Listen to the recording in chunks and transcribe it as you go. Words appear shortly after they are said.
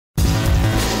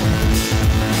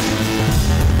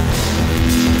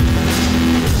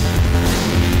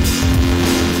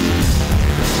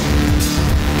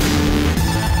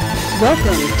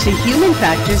Welcome to Human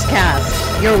Factors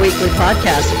Cast, your weekly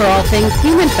podcast for all things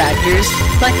human factors,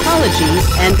 psychology,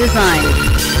 and design.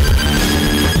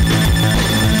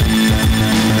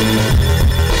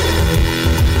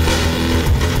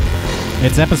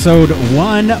 It's episode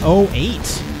 108.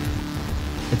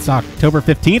 It's October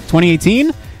 15th,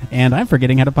 2018, and I'm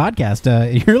forgetting how to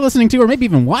podcast. You're listening to, or maybe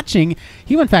even watching,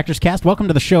 Human Factors Cast. Welcome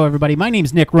to the show, everybody. My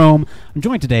name's Nick Roome. I'm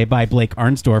joined today by Blake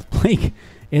Arnsdorff. Blake,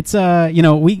 it's,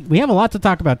 we have a lot to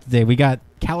talk about today. We got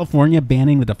California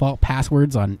banning the default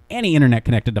passwords on any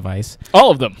internet-connected device.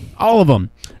 All of them. All of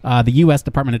them. The U.S.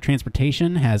 Department of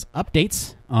Transportation has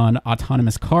updates on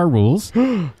autonomous car rules.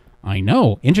 I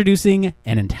know. Introducing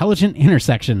an intelligent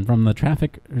intersection from the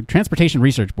Transportation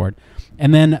Research Board.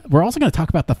 And then we're also going to talk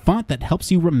about the font that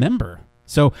helps you remember.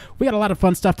 So we got a lot of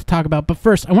fun stuff to talk about. But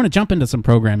first, I want to jump into some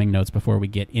programming notes before we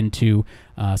get into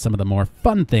some of the more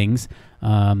fun things.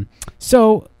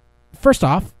 So first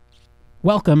off,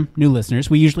 welcome, new listeners.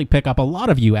 We usually pick up a lot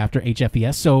of you after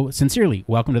HFES. So sincerely,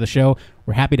 welcome to the show.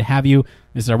 We're happy to have you.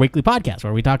 This is our weekly podcast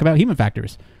where we talk about human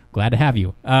factors. Glad to have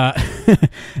you.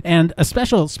 And a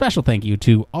special thank you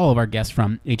to all of our guests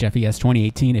from HFES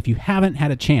 2018. If you haven't had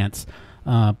a chance,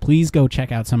 please go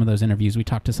check out some of those interviews. We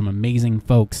talked to some amazing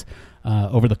folks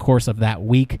over the course of that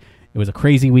week. It was a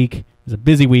crazy week. It was a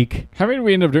busy week. How many did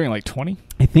we end up doing? Like 20?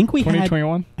 I think we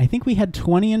 21? I think we had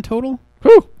 20 in total.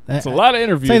 Whew! That's a lot of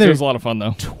interviews. It was a lot of fun,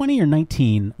 though. 20 or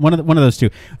 19, one of those two.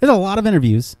 There's a lot of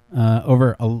interviews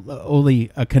over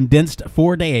only a condensed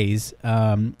 4 days,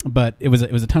 but it was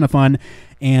a ton of fun.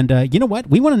 And you know what?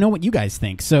 We want to know what you guys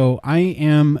think. So I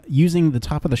am using the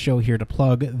top of the show here to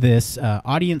plug this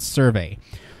audience survey.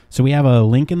 So we have a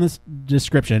link in this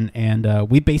description, and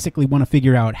we basically want to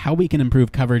figure out how we can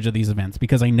improve coverage of these events,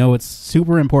 because I know it's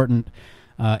super important.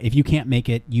 If you can't make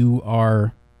it, you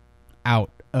are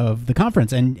out of the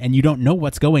conference and you don't know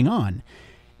what's going on.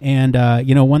 And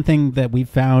one thing that we've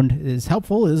found is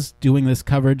helpful is doing this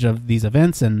coverage of these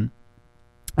events. And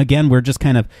again, we're just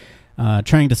kind of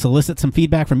trying to solicit some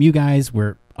feedback from you guys.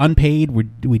 We're unpaid.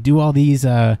 We do all these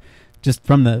just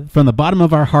from the bottom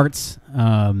of our hearts.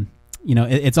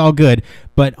 It's all good,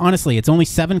 but honestly, it's only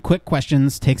 7 quick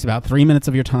questions, takes about 3 minutes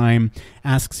of your time,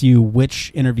 asks you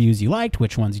which interviews you liked,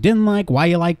 which ones you didn't like, why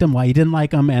you liked them, why you didn't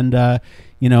like them, and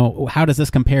how does this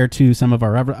compare to some of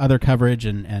our other coverage,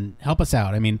 and help us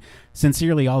out. I mean,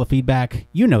 sincerely, all the feedback,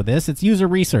 this, it's user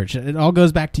research. It all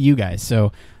goes back to you guys.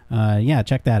 So,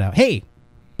 check that out. Hey,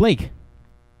 Blake,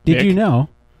 did Nick, you know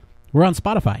we're on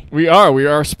Spotify? We are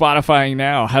Spotifying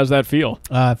now. How's that feel?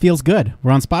 Feels good.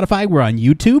 We're on Spotify. We're on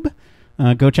YouTube.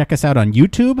 Go check us out on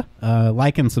YouTube.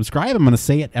 Like and subscribe. I'm going to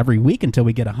say it every week until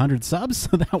we get 100 subs,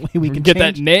 so that way we can get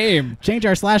that name. Change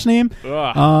our slash name.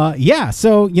 So,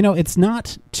 it's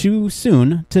not too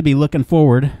soon to be looking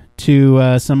forward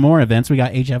to some more events. We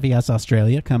got HFES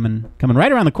Australia coming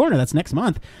right around the corner. That's next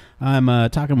month. I'm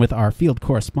talking with our field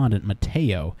correspondent,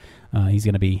 Mateo. He's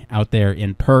going to be out there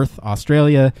in Perth,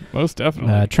 Australia. Most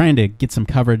definitely. Trying to get some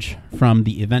coverage from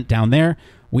the event down there.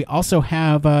 We also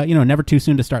have, never too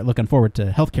soon to start looking forward to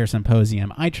Healthcare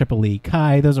Symposium, IEEE,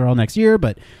 Chi. Those are all next year,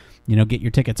 but, get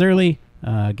your tickets early,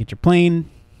 get your plane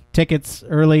tickets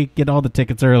early, get all the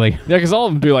tickets early. Yeah, because all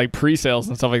of them do, like, pre-sales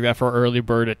and stuff like that for early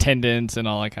bird attendance and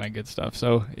all that kind of good stuff.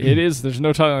 So there's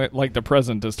no time like the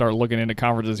present to start looking into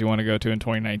conferences you want to go to in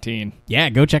 2019. Yeah,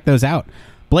 go check those out.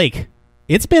 Blake,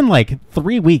 it's been like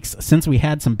 3 weeks since we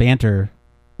had some banter.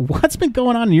 What's been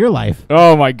going on in your life?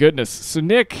 Oh, my goodness. So,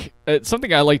 Nick,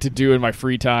 something I like to do in my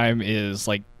free time is,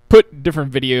 like, put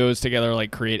different videos together,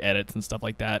 like create edits and stuff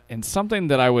like that. And something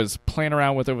that I was playing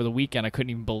around with over the weekend, I couldn't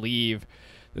even believe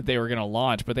that they were going to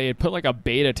launch, but they had put, like, a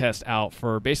beta test out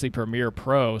for basically Premiere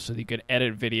Pro so that you could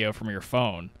edit video from your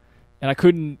phone. And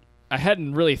I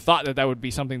hadn't really thought that would be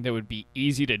something that would be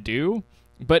easy to do.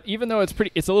 But even though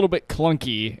it's a little bit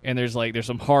clunky, and there's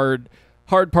some hard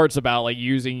parts about, like,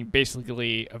 using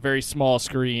basically a very small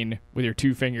screen with your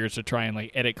 2 fingers to try and, like,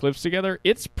 edit clips together.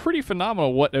 It's pretty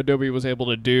phenomenal what Adobe was able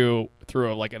to do through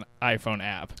an iPhone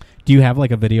app. Do you have,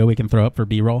 like, a video we can throw up for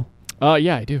B-roll?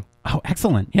 Yeah, I do. Oh,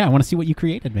 excellent. Yeah, I want to see what you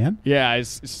created, man. Yeah,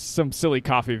 it's some silly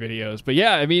coffee videos. But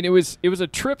yeah, I mean, it was a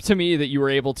trip to me that you were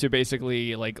able to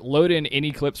basically, like, load in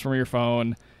any clips from your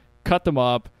phone, cut them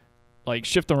up, like,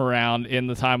 shift them around in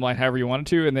the timeline however you wanted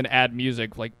to, and then add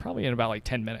music, like, probably in about, like,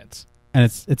 10 minutes. And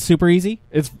it's super easy?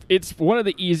 It's one of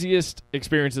the easiest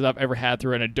experiences I've ever had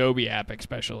through an Adobe app,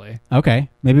 especially. Okay.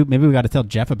 Maybe we got to tell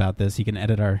Jeff about this. He can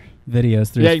edit our videos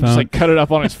through his phone. Yeah, you just, like, cut it up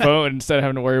on his phone instead of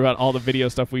having to worry about all the video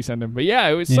stuff we send him. But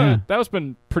yeah, that's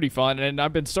been pretty fun. And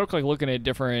I've been stoked, like, looking at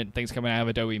different things coming out of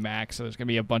Adobe Max. So there's going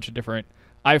to be a bunch of different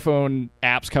iPhone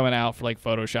apps coming out for, like,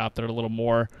 Photoshop that are a little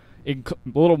more a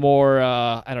little more,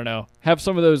 I don't know, have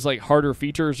some of those like harder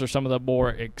features or some of the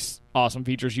more awesome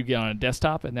features you get on a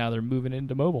desktop, and now they're moving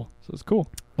into mobile. So it's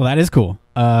cool. Well, that is cool.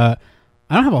 I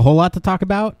don't have a whole lot to talk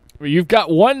about. Well, you've got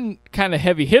one kind of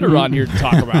heavy hitter on here to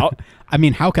talk about. I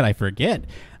mean, how could I forget?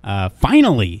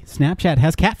 Finally, Snapchat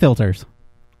has cat filters.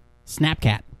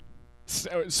 Snapcat.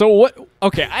 So what?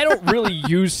 Okay, I don't really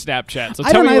use Snapchat. So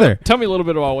I don't either. Tell me a little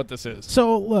bit about what this is.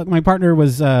 So look, my partner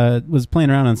was playing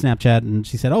around on Snapchat, and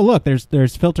she said, "Oh, look,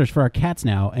 there's filters for our cats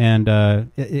now."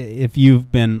 And if you've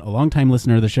been a long-time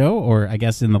listener to the show, or I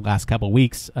guess in the last couple of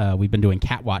weeks, we've been doing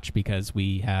cat watch because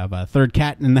we have a third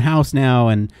cat in the house now,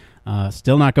 and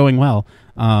still not going well.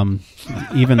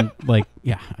 Even like,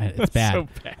 yeah, it's bad. So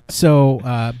bad.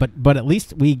 So, but at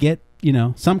least we get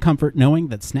some comfort knowing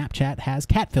that Snapchat has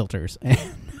cat filters.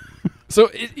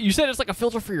 So you said it's like a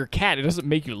filter for your cat. It doesn't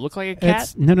make you look like a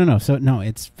cat? No. So no,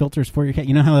 it's filters for your cat.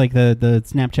 You know how like the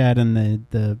Snapchat and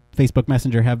the Facebook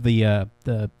Messenger have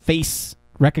the face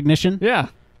recognition? Yeah.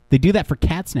 They do that for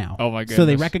cats now. Oh my goodness. So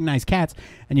they recognize cats,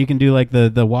 and you can do like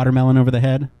the watermelon over the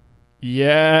head.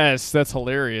 Yes, that's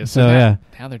hilarious. So yeah,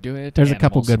 now they're doing it. There's a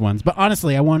couple good ones, but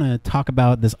honestly, I want to talk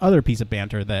about this other piece of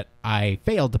banter that I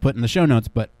failed to put in the show notes,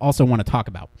 but also want to talk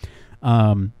about.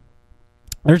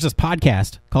 There's this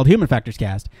podcast called Human Factors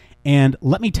Cast, and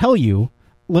let me tell you,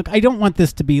 look, I don't want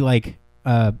this to be like,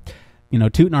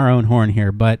 tooting our own horn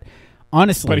here, but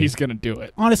honestly, but he's gonna do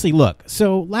it. Honestly, look.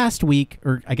 So last week,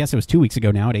 or I guess it was 2 weeks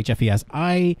ago now at HFES,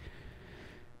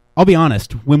 I'll be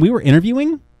honest, when we were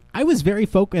interviewing, I was very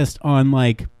focused on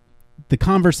like the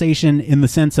conversation in the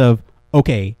sense of,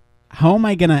 okay, how am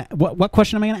I gonna? What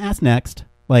question am I gonna ask next?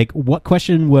 Like, what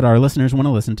question would our listeners want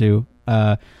to listen to?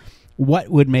 What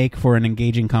would make for an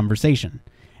engaging conversation?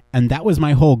 And that was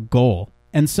my whole goal.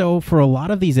 And so for a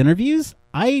lot of these interviews,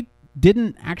 I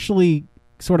didn't actually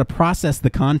sort of process the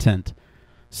content.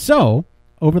 So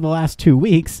over the last 2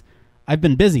 weeks, I've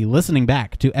been busy listening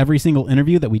back to every single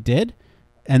interview that we did.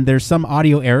 And there's some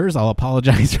audio errors. I'll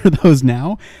apologize for those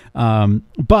now.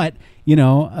 But,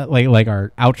 like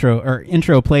our outro or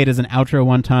intro played as an outro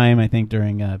one time, I think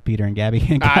during Peter and Gabby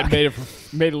Hancock. I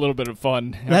made a little bit of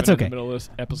fun. That's okay. In the middle of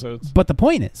episodes. But the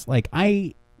point is, like,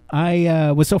 I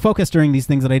was so focused during these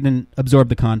things that I didn't absorb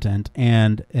the content.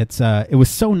 And it was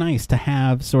so nice to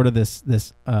have sort of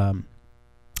this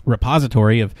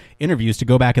repository of interviews to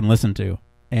go back and listen to.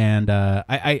 And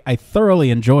I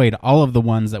thoroughly enjoyed all of the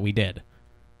ones that we did.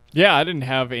 Yeah, I didn't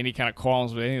have any kind of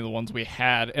qualms with any of the ones we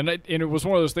had. And it was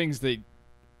one of those things that,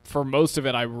 for most of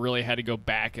it, I really had to go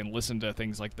back and listen to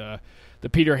things like the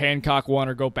Peter Hancock one,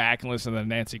 or go back and listen to the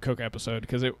Nancy Cook episode,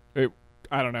 because it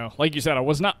I don't know. Like you said, I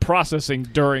was not processing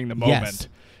during the moment. Yes.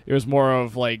 It was more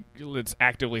of like, let's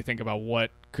actively think about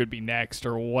what could be next,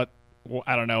 or what,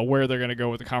 I don't know, where they're going to go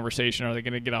with the conversation. Are they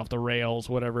going to get off the rails,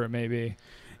 whatever it may be.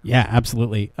 Yeah,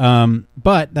 absolutely.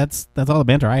 But that's all the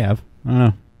banter I have. I don't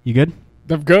know. You good?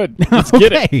 I'm good. Let's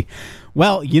get it.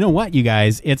 Well, you know what, you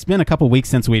guys? It's been a couple weeks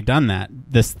since we've done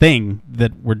this thing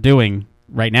that we're doing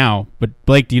right now. But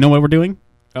Blake, do you know what we're doing?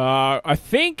 I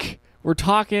think we're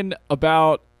talking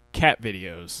about cat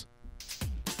videos.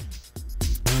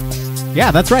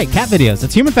 Yeah, that's right. Cat videos.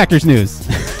 It's Human Factors News.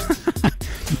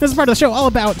 This is part of the show all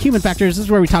about human factors. This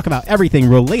is where we talk about everything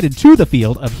related to the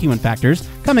field of human factors,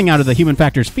 coming out of the human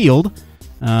factors field.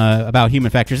 About human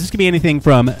factors. This could be anything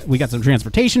from, we got some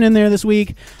transportation in there this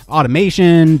week,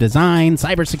 automation, design,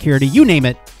 cybersecurity, you name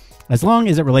it. As long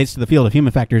as it relates to the field of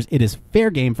human factors, it is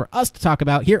fair game for us to talk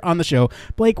about here on the show.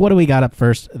 Blake, what do we got up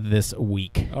first this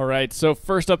week? All right, so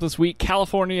first up this week,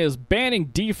 California is banning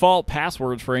default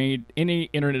passwords for any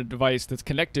internet device that's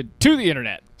connected to the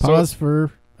internet. Pause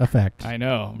for effect. I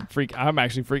know. I'm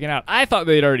actually freaking out. I thought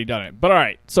they'd already done it. But all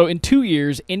right, so in 2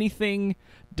 years, any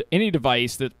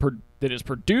device that is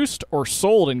produced or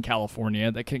sold in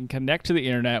California that can connect to the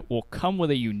internet will come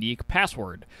with a unique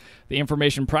password. The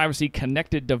Information Privacy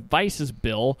Connected Devices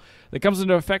Bill that comes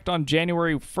into effect on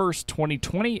January 1st,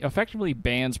 2020 effectively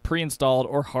bans pre-installed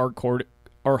or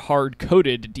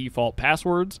hard-coded default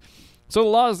passwords. So the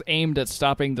law is aimed at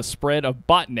stopping the spread of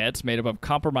botnets made up of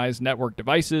compromised network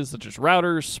devices such as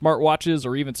routers, smartwatches,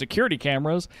 or even security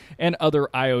cameras and other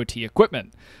IoT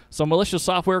equipment. So malicious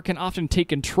software can often take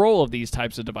control of these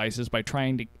types of devices by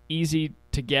trying to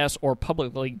easy-to-guess or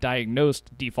publicly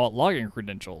diagnosed default login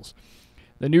credentials.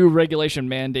 The new regulation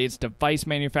mandates device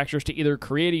manufacturers to either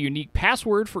create a unique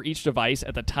password for each device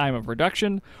at the time of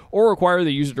production or require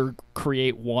the user to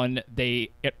create one the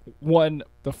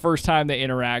first time they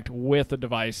interact with the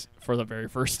device for the very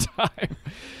first time.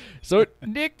 So,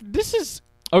 Nick, this is...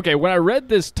 Okay, when I read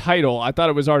this title, I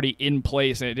thought it was already in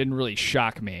place and it didn't really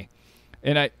shock me.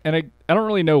 And I don't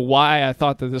really know why I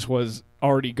thought that this was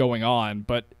already going on,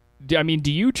 but do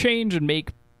you change and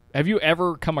make? Have you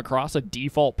ever come across a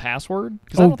default password?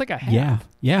 Because I don't think I have.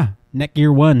 Yeah.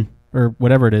 Netgear 1 or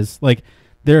whatever it is. Like,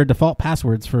 there are default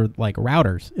passwords for like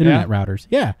routers, internet routers.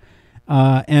 Yeah.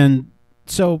 And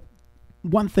so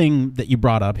one thing that you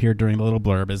brought up here during the little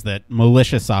blurb is that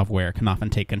malicious software can often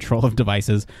take control of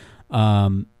devices.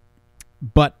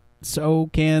 But so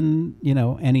can,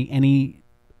 any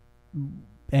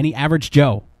average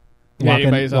Joe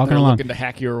walking along looking to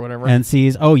hack you or whatever and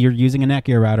sees, oh, you're using a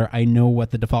Netgear router. I know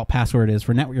what the default password is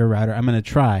for Netgear router. I'm going to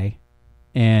try.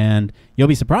 And you'll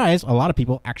be surprised, a lot of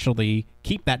people actually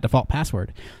keep that default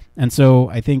password. And so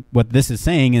I think what this is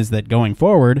saying is that going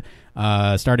forward,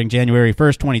 starting January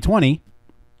 1st, 2020,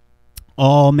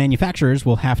 all manufacturers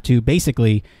will have to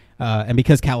basically, and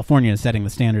because California is setting the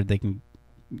standard,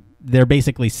 they're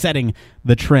basically setting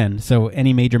the trend. So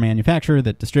any major manufacturer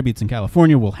that distributes in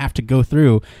California will have to go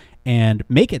through and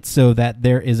make it so that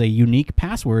there is a unique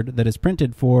password that is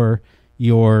printed for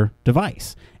your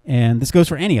device. And this goes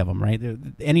for any of them, right?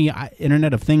 Any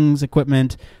Internet of Things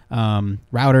equipment,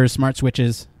 routers, smart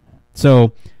switches.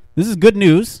 So this is good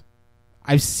news.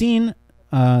 I've seen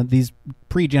these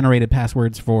pre-generated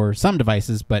passwords for some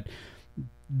devices, but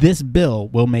this bill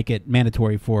will make it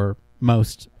mandatory for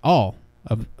all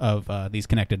of these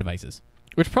connected devices.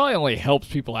 Which probably only helps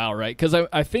people out, right? Because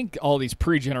I think all these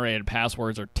pre-generated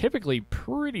passwords are typically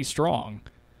pretty strong.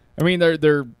 I mean,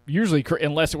 they're usually,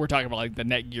 unless we're talking about like the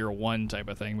Netgear 1 type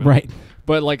of thing. But, right.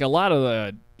 But like a lot of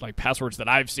the like passwords that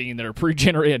I've seen that are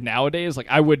pre-generated nowadays, like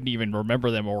I wouldn't even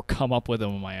remember them or come up with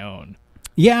them on my own.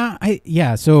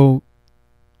 Yeah. So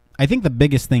I think the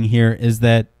biggest thing here is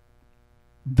that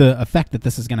the effect that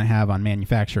this is going to have on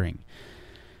manufacturing.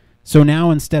 So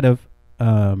now instead of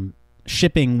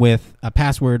shipping with a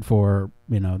password for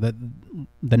the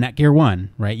Netgear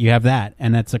 1, right? You have that,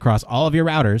 and that's across all of your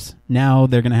routers. Now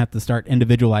they're going to have to start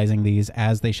individualizing these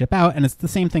as they ship out, and it's the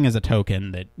same thing as a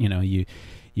token that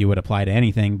you would apply to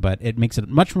anything, but it makes it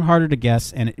much harder to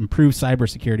guess, and it improves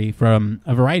cybersecurity from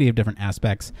a variety of different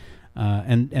aspects.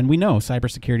 And we know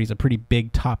cybersecurity is a pretty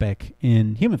big topic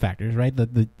in human factors, right?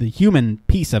 The human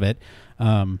piece of it,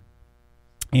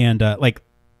 like.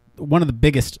 One of the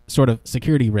biggest sort of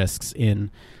security risks in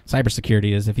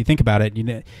cybersecurity is, if you think about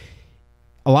it,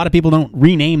 a lot of people don't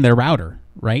rename their router,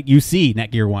 right? You see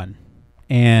Netgear 1,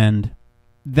 and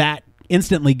that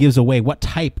instantly gives away what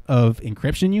type of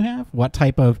encryption you have, what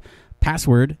type of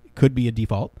password could be a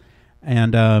default,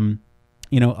 and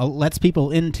lets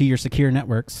people into your secure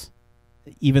networks,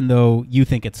 even though you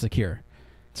think it's secure.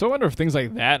 So I wonder if things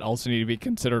like that also need to be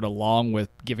considered along with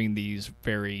giving these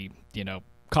very,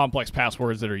 complex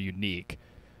passwords that are unique,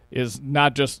 is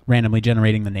not just randomly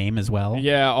generating the name as well.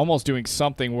 Yeah, almost doing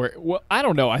something where, I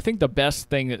don't know. I think the best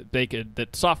thing that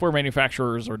software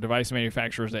manufacturers or device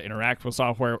manufacturers that interact with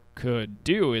software could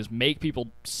do is make people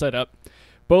set up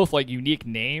both like unique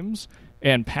names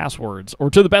and passwords, or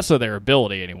to the best of their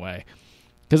ability anyway.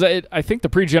 Because I think the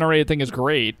pre-generated thing is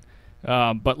great,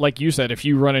 but like you said, if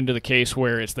you run into the case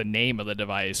where it's the name of the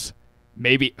device,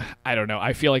 maybe, I don't know,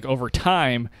 I feel like over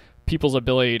time, people's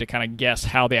ability to kind of guess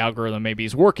how the algorithm maybe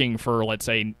is working for, let's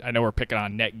say, I know we're picking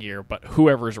on Netgear, but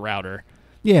whoever's router.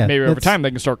 Yeah. Maybe over time they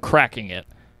can start cracking it.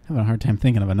 I'm having a hard time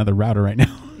thinking of another router right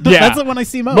now. Yeah. That's the one I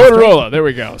see most. Motorola, right? There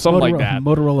we go. Something like that.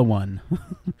 Motorola 1.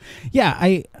 Yeah,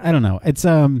 I don't know. It's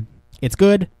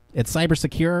good. It's cyber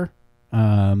secure.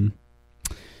 You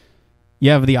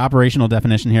have the operational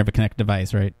definition here of a connected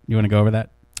device, right? You want to go over that?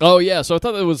 Oh, yeah. So I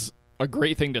thought that was a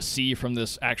great thing to see from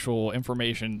this actual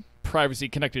information privacy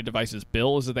connected devices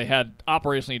bill, is that they had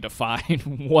operationally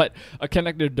defined what a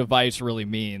connected device really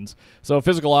means. So a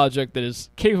physical object that is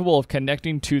capable of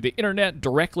connecting to the internet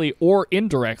directly or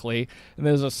indirectly, and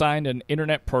that is assigned an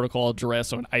internet protocol address,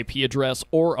 so an IP address,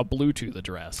 or a Bluetooth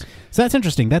address. So that's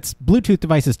interesting. That's Bluetooth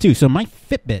devices too. So my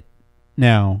Fitbit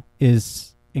now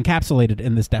is encapsulated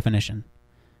in this definition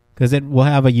because it will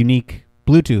have a unique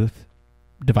Bluetooth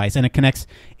device, and it connects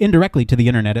indirectly to the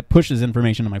internet. It pushes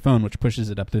information on my phone, which pushes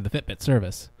it up through the Fitbit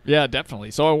service. Yeah,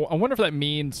 definitely. So I wonder if that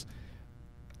means,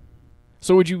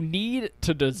 so would you need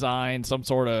to design some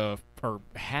sort of, or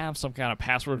have some kind of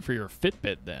password for your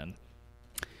Fitbit then?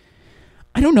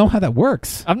 I don't know how that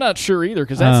works. I'm not sure either,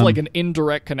 because that's like an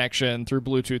indirect connection through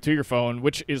Bluetooth to your phone,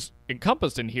 which is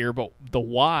encompassed in here, but the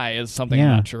why is something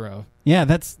I'm not sure of. Yeah,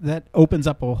 that opens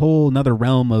up a whole another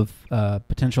realm of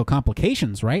potential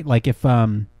complications, right? Like if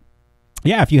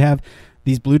you have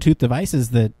these Bluetooth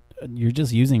devices that you're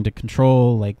just using to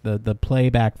control like the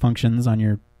playback functions on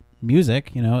your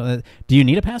music. Do you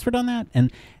need a password on that?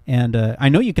 And I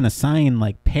know you can assign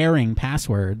like pairing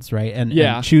passwords, right?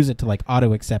 And choose it to like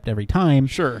auto accept every time.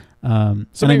 Sure.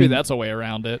 So maybe that's a way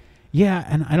around it. Yeah,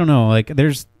 and I don't know. Like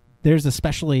there's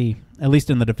especially, at least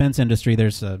in the defense industry,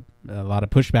 there's a lot of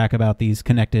pushback about these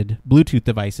connected Bluetooth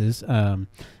devices.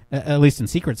 At least in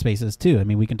secret spaces too. I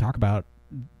mean, we can talk about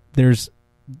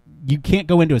you can't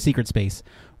go into a secret space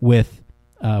with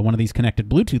one of these connected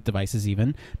Bluetooth devices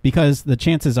even, because the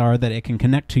chances are that it can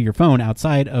connect to your phone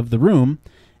outside of the room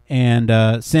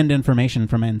and send information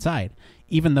from inside,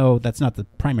 even though that's not the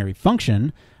primary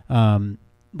function.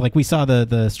 Like we saw the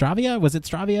Stravia, was it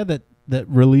Stravia that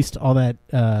released all that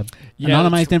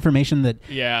anonymized information that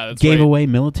gave away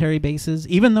military bases,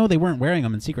 even though they weren't wearing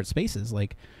them in secret spaces?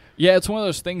 Like, yeah, it's one of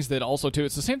those things that also, too,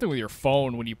 it's the same thing with your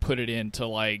phone when you put it into,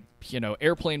 like,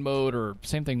 airplane mode, or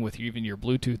same thing with even your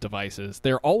Bluetooth devices.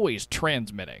 They're always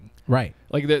transmitting. Right.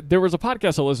 Like, there was a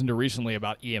podcast I listened to recently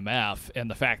about EMF and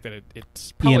the fact that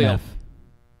it's probably...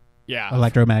 EMF.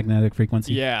 Electromagnetic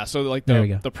frequency. Yeah, so, like,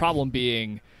 the problem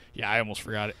being... Yeah, I almost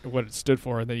forgot what it stood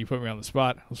for, and then you put me on the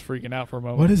spot. I was freaking out for a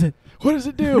moment. What is it? What does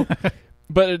it do?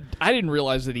 But I didn't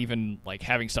realize that even like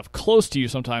having stuff close to you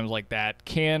sometimes like that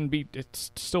it's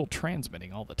still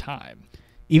transmitting all the time.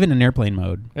 Even in airplane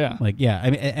mode. Yeah. Like, yeah. I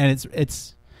mean, and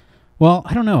it's well,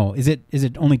 I don't know. Is it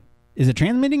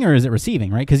transmitting or is it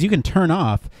receiving, right? Because you can turn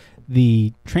off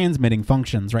the transmitting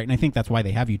functions, right? And I think that's why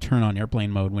they have you turn on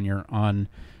airplane mode when you're on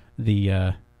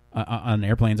the on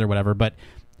airplanes or whatever. But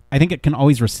I think it can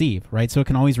always receive, right? So it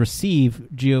can always receive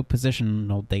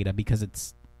geopositional data because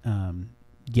it's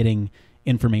getting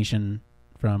information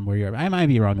from where you're. I might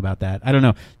be wrong about that. I don't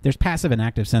know. There's passive and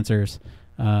active sensors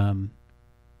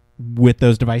with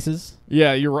those devices.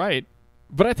 Yeah, you're right.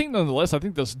 But I think nonetheless, I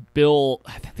think this bill,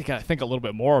 I think they got to think a little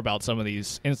bit more about some of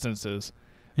these instances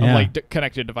of like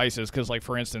connected devices. Because, like,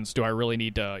 for instance, do I really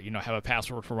need to, have a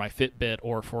password for my Fitbit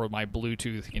or for my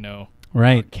Bluetooth,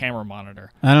 camera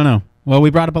monitor? I don't know. Well,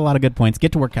 we brought up a lot of good points.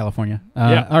 Get to work, California. All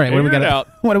right, what do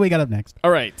we got up next?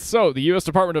 All right, so the U.S.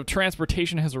 Department of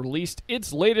Transportation has released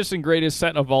its latest and greatest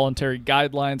set of voluntary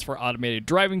guidelines for automated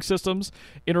driving systems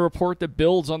in a report that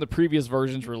builds on the previous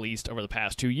versions released over the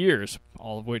past 2 years,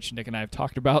 all of which Nick and I have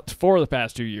talked about for the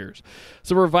past 2 years.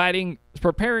 So preparing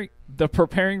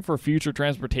for future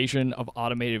transportation of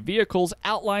automated vehicles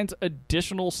outlines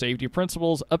additional safety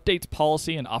principles, updates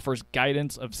policy, and offers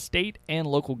guidance of state and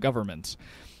local governments.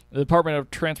 The Department of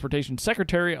Transportation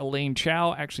Secretary Elaine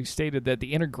Chao actually stated that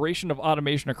the integration of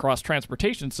automation across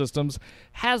transportation systems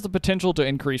has the potential to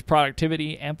increase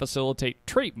productivity and facilitate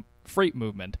freight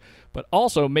movement. But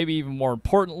also, maybe even more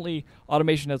importantly,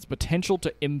 automation has the potential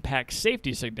to impact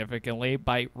safety significantly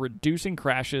by reducing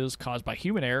crashes caused by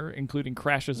human error, including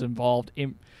crashes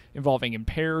involving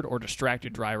impaired or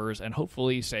distracted drivers, and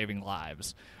hopefully saving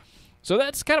lives. So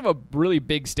that's kind of a really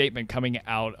big statement coming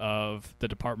out of the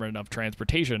Department of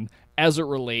Transportation as it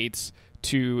relates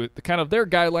to the kind of their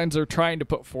guidelines they're trying to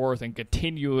put forth and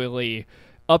continually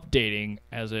updating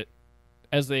as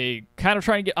they kind of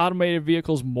try and get automated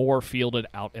vehicles more fielded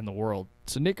out in the world.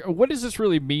 So Nick, what does this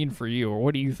really mean for you, or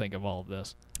what do you think of all of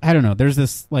this? I don't know. There's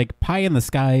this like pie in the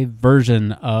sky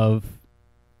version of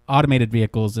automated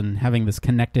vehicles and having this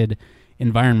connected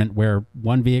environment where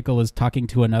one vehicle is talking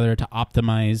to another to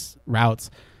optimize routes.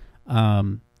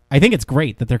 I think it's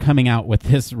great that they're coming out with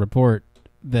this report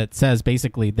that says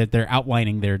basically that they're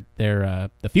outlining their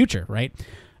the future, right?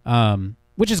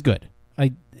 Which is good.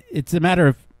 It's a matter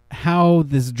of how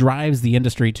this drives the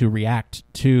industry to react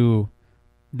to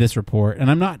this report, and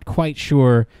I'm not quite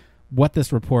sure what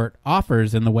this report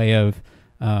offers in the way of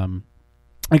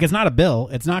it's not a bill.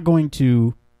 It's not going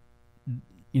to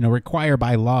require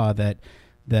by law that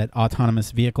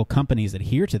autonomous vehicle companies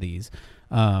adhere to these.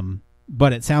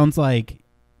 But it sounds like,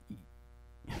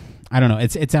 I don't know.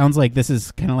 It sounds like this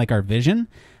is kind of like our vision,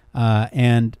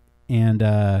 and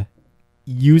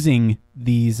using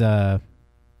these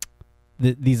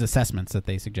assessments that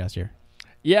they suggest here.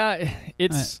 Yeah,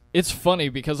 it's funny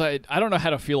because I don't know how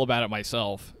to feel about it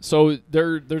myself. So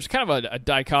there's kind of a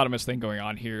dichotomous thing going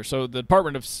on here. So the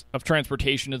Department of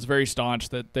Transportation is very staunch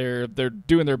that they're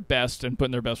doing their best and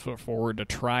putting their best foot forward to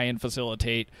try and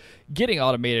facilitate getting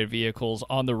automated vehicles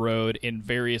on the road in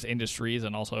various industries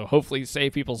and also hopefully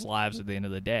save people's lives at the end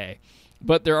of the day.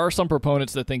 But there are some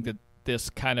proponents that think that this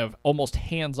kind of almost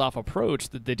hands-off approach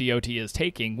that the DOT is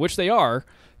taking, which they are,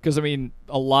 because, I mean,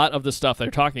 a lot of the stuff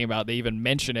they're talking about, they even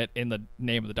mention it in the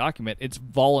name of the document. It's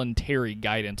voluntary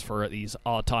guidance for these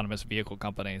autonomous vehicle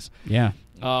companies. Yeah.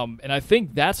 And I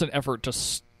think that's an effort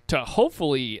to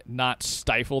hopefully not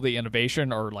stifle the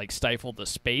innovation or, like, stifle the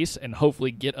space and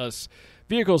hopefully get us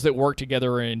vehicles that work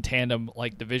together in tandem,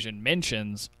 like the vision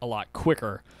mentions, a lot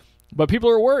quicker. But people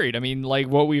are worried. I mean, like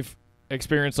what we've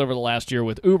experienced over the last year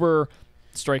with Uber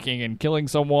striking and killing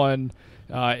someone.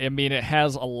 I mean, it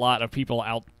has a lot of people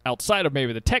outside of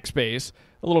maybe the tech space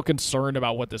a little concerned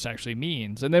about what this actually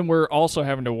means. And then we're also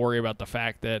having to worry about the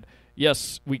fact that,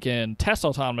 yes, we can test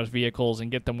autonomous vehicles and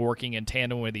get them working in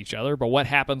tandem with each other, but what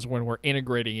happens when we're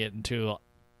integrating it into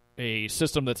a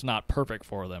system that's not perfect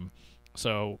for them?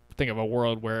 So think of a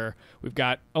world where we've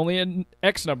got only an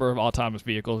X number of autonomous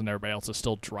vehicles and everybody else is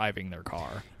still driving their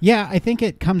car. Yeah, I think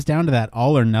it comes down to that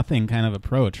all or nothing kind of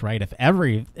approach, right? If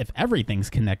everything's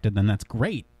connected, then that's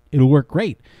great. It'll work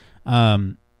great.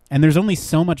 And there's only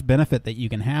so much benefit that you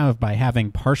can have by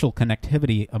having partial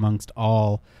connectivity amongst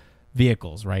all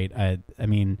vehicles, right? I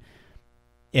mean,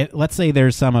 let's say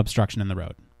there's some obstruction in the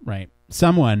road, right?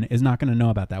 Someone is not going to know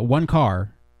about that. One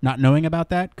car not knowing about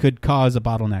that could cause a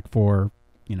bottleneck for,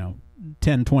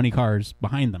 10, 20 cars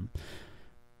behind them.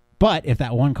 But if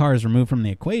that one car is removed from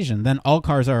the equation, then all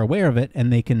cars are aware of it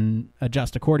and they can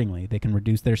adjust accordingly. They can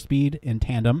reduce their speed in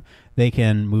tandem. They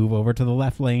can move over to the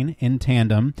left lane in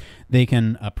tandem. They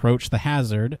can approach the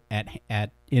hazard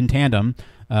in tandem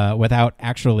without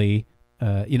actually,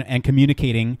 and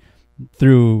communicating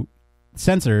through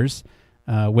sensors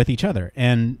with each other.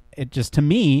 And it just, to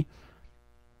me,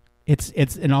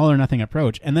 it's an all or nothing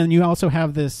approach. And then you also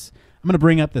have this, I'm going to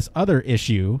bring up this other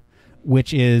issue,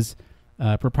 which is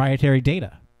proprietary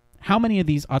data. How many of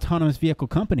these autonomous vehicle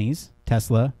companies,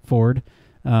 Tesla, Ford,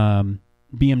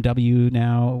 BMW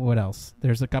now, what else?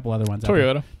 There's a couple other ones.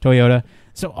 Toyota.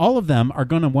 So all of them are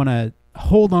going to want to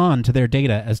hold on to their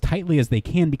data as tightly as they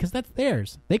can because that's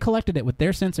theirs. They collected it with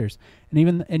their sensors.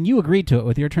 And you agreed to it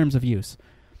with your terms of use.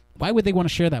 Why would they want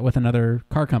to share that with another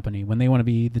car company when they want to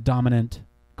be the dominant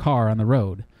car on the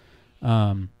road?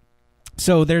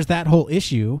 So there's that whole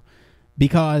issue.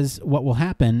 Because what will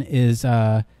happen is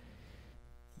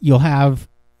you'll have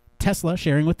Tesla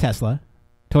sharing with Tesla,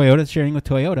 Toyota sharing with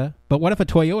Toyota. But what if a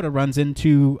Toyota runs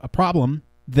into a problem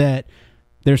that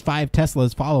there's 5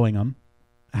 Teslas following them?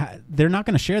 They're not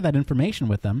going to share that information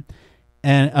with them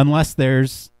unless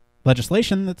there's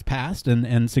legislation that's passed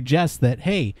and suggests that,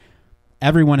 hey,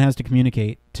 everyone has to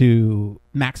communicate to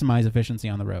maximize efficiency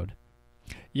on the road.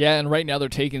 Yeah, and right now they're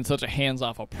taking such a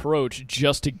hands-off approach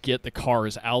just to get the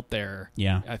cars out there.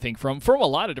 Yeah. I think from a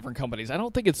lot of different companies. I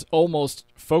don't think it's almost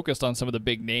focused on some of the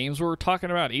big names we're talking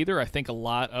about either. I think a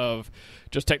lot of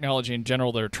just technology in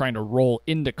general they're trying to roll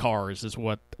into cars is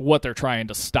what they're trying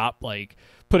to stop, like,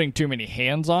 putting too many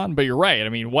hands on. But you're right. I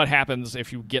mean, what happens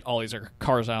if you get all these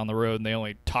cars out on the road and they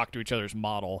only talk to each other's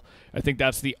model? I think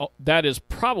that is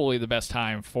probably the best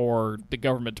time for the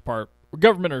government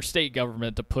or state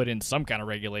government to put in some kind of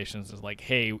regulations. Is like,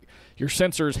 hey, your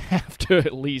sensors have to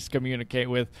at least communicate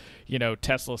with,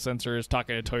 Tesla sensors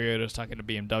talking to Toyotas, talking to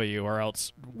BMW, or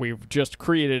else we've just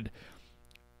created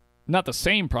not the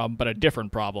same problem, but a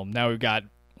different problem. Now we've got,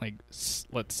 like,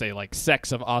 let's say, like,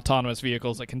 sects of autonomous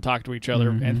vehicles that can talk to each other,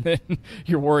 and then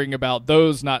you're worrying about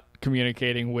those not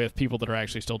communicating with people that are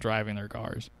actually still driving their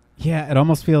cars. Yeah, it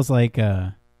almost feels like,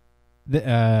 I'm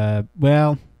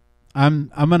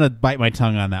gonna bite my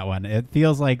tongue on that one. It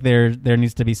feels like there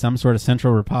needs to be some sort of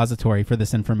central repository for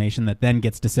this information that then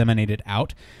gets disseminated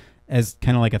out as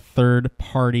kind of like a third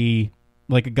party,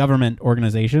 like a government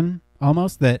organization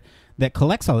almost that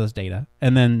collects all this data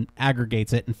and then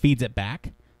aggregates it and feeds it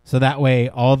back. So that way,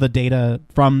 all the data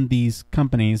from these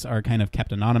companies are kind of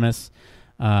kept anonymous,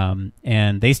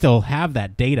 and they still have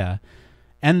that data.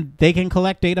 And they can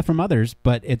collect data from others,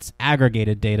 but it's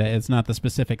aggregated data. It's not the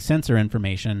specific sensor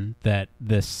information that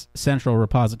this central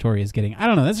repository is getting. I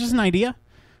don't know. That's just an idea.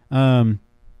 Yeah.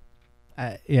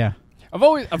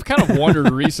 I've kind of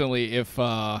wondered recently if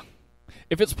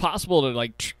it's possible to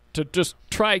to just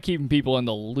try keeping people in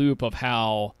the loop of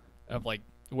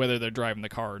whether they're driving the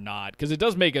car or not, because it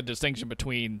does make a distinction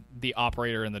between the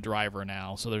operator and the driver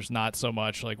now. So there's not so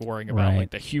much like worrying about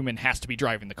like the human has to be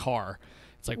driving the car.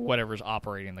 It's like whatever's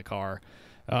operating the car.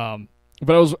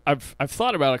 But I've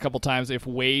thought about it a couple times if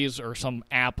Waze or some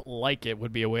app like it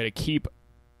would be a way to keep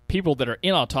people that are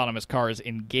in autonomous cars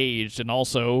engaged, and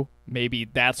also maybe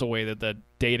that's a way that the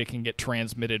data can get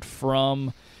transmitted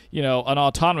from an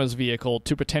autonomous vehicle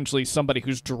to potentially somebody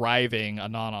who's driving a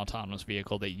non-autonomous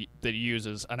vehicle that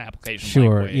uses an application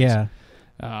like Waze. Yeah.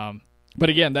 But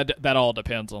again, that all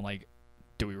depends on, like,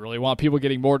 do we really want people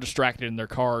getting more distracted in their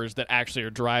cars that actually are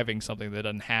driving something that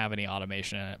doesn't have any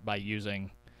automation in it by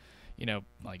using,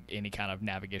 like any kind of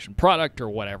navigation product or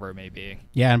whatever it may be?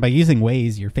 Yeah, and by using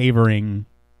Waze, you're favoring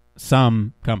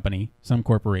some company, some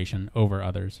corporation over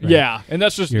others. Right? Yeah, and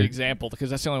that's just an example because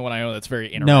that's the only one I know that's very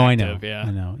interactive. No, I know. Yeah.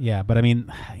 I know. Yeah, but I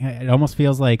mean, it almost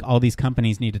feels like all these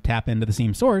companies need to tap into the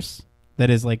same source that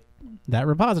is like that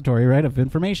repository, right, of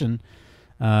information,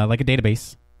 like a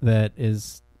database that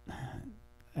is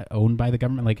owned by the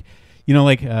government. Like,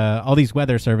 all these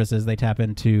weather services, they tap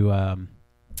into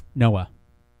NOAA.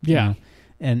 Yeah.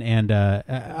 And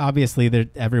obviously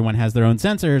everyone has their own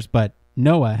sensors, but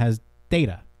NOAA has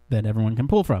data that everyone can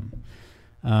pull from.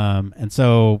 And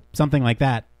so something like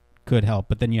that could help.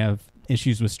 But then you have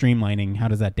issues with streamlining. How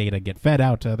does that data get fed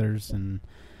out to others? And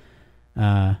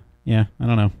I don't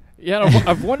know. Yeah,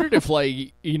 I've wondered if,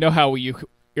 like, how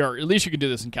or at least you can do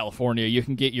this in California. You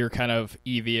can get your kind of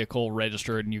e-vehicle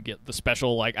registered, and you get the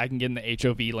special, like, I can get in the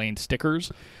HOV lane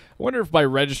stickers. I wonder if by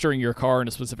registering your car in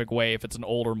a specific way, if it's an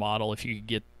older model, if you could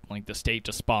get, like, the state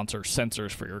to sponsor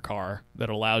sensors for your car that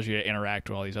allows you to interact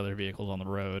with all these other vehicles on the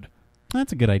road.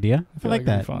 That's a good idea. I like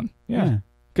that. It'd be fun. Yeah.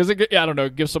 Because, I don't know,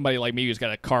 give somebody like me who's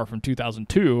got a car from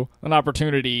 2002 an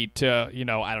opportunity to,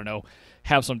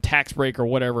 have some tax break or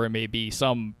whatever it may be,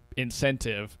 some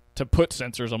incentive to put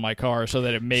sensors on my car so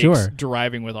that it makes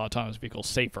driving with autonomous vehicles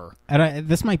safer. And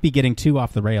this might be getting too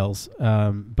off the rails,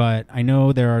 but I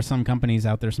know there are some companies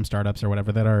out there, some startups or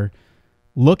whatever, that are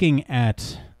looking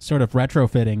at sort of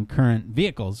retrofitting current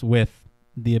vehicles with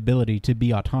the ability to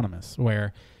be autonomous,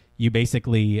 where you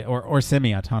basically, or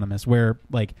semi-autonomous, where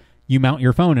like you mount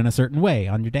your phone in a certain way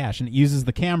on your dash, and it uses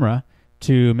the camera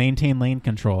to maintain lane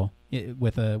control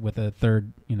with a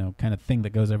third, kind of thing that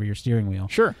goes over your steering wheel.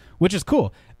 Sure. Which is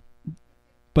cool.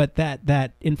 But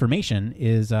that information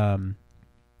is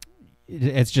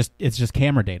it's just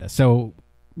camera data. So,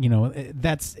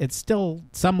 it's still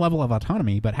some level of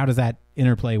autonomy, but how does that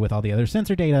interplay with all the other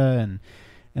sensor data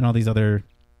and all these other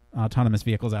autonomous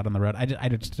vehicles out on the road? I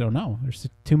just don't know. There's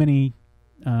too many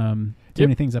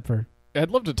many things up for. I'd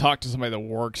love to talk to somebody that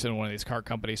works in one of these car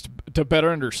companies to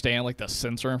better understand, like, the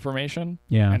sensor information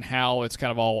and how it's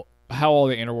kind of how all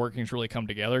the inner workings really come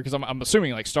together. Because I'm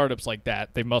assuming, like, startups like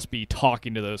that, they must be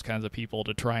talking to those kinds of people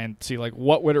to try and see, like,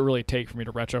 what would it really take for me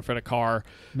to retrofit a car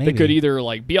that could either,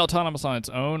 like, be autonomous on its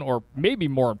own, or maybe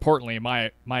more importantly, in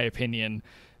my opinion,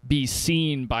 be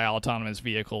seen by autonomous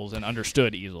vehicles and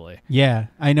understood easily. Yeah,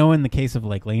 I know in the case of,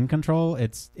 like, lane control,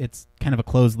 it's kind of a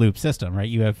closed loop system, right?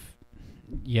 You have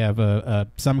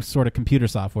some sort of computer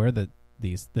software that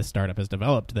this startup has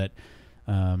developed that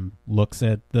looks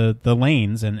at the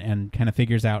lanes and kind of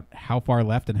figures out how far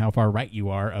left and how far right you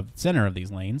are of the center of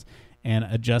these lanes and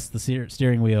adjusts the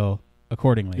steering wheel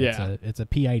accordingly. Yeah. It's a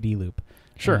PID loop.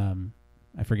 Sure.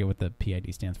 I forget what the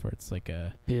PID stands for. It's like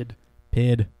a PID.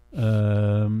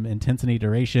 Intensity,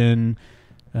 duration.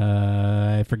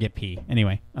 I forget P.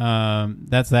 Anyway,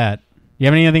 that's that. You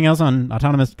have anything else on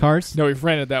autonomous cars? No, we've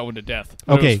ranted that one to death.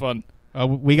 Okay. It was fun.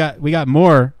 We got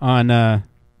more on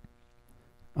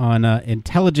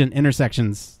intelligent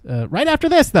intersections right after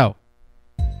this, though.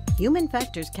 Human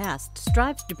Factors Cast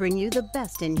strives to bring you the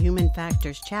best in human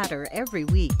factors chatter every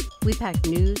week. We pack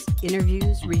news,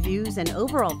 interviews, reviews, and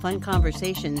overall fun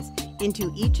conversations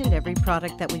into each and every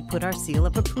product that we put our seal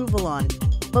of approval on.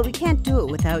 But we can't do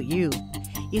it without you.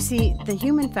 You see, the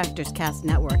Human Factors Cast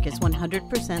network is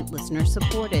 100% listener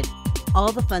supported.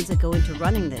 All the funds that go into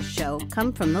running this show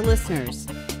come from the listeners.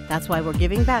 That's why we're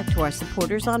giving back to our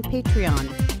supporters on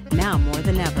Patreon, now more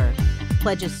than ever.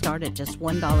 Pledges start at just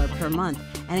 $1 per month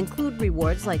and include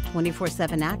rewards like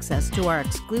 24/7 access to our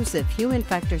exclusive Human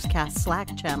Factors Cast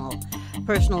Slack channel,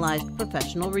 personalized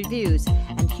professional reviews,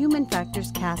 and Human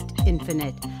Factors Cast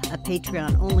Infinite, a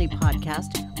Patreon-only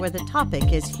podcast where the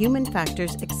topic is human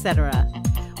factors, etc.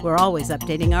 We're always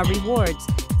updating our rewards,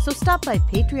 so stop by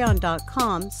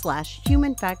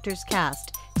patreon.com/humanfactorscast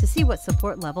to see what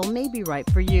support level may be right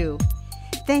for you.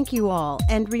 Thank you all,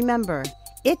 and remember,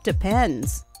 it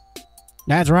depends.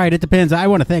 That's right, it depends. I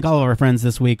want to thank all of our friends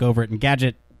this week over at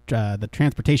Engadget, the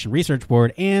Transportation Research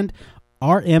Board, and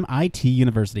RMIT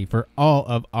University for all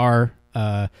of our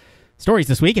stories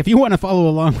this week. If you want to follow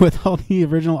along with all the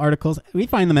original articles, we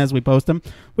find them as we post them.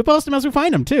 We post them as we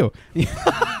find them, too. You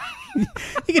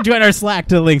can join our Slack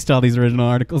to links to all these original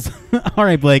articles. All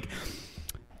right, Blake.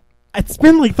 It's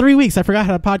been like 3 weeks. I forgot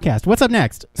how to podcast. What's up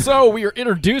next? So we are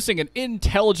introducing an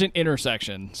intelligent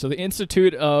intersection. So the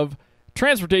Institute of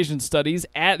Transportation Studies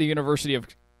at the University of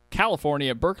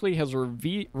California at Berkeley has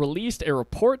released a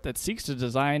report that seeks to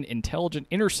design intelligent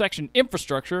intersection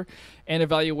infrastructure and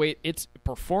evaluate its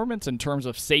performance in terms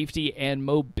of safety and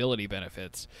mobility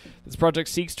benefits. This project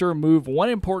seeks to remove one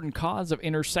important cause of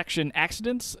intersection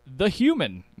accidents, the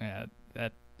human. That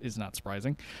is not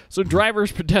surprising. So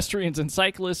drivers, pedestrians, and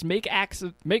cyclists make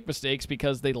mistakes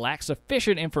because they lack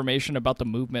sufficient information about the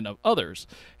movement of others.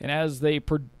 And as they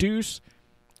proceed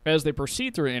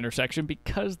through an intersection,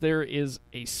 because there is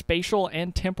a spatial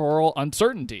and temporal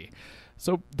uncertainty.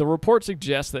 So the report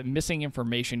suggests that missing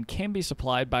information can be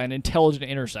supplied by an intelligent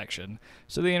intersection.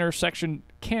 So the intersection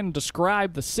can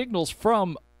describe the signals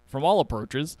from all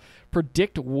approaches,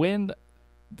 predict when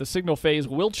the signal phase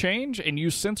will change, and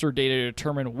use sensor data to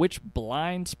determine which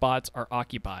blind spots are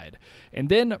occupied, and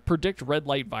then predict red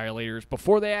light violators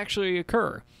before they actually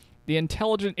occur. The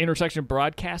intelligent intersection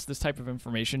broadcasts this type of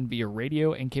information via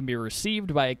radio and can be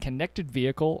received by a connected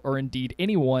vehicle or indeed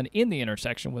anyone in the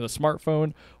intersection with a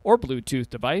smartphone or Bluetooth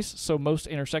device, so most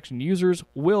intersection users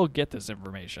will get this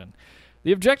information.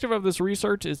 The objective of this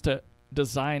research is to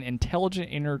design intelligent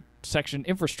intersection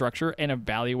infrastructure and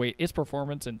evaluate its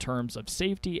performance in terms of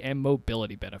safety and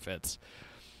mobility benefits.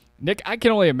 Nick, I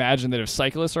can only imagine that if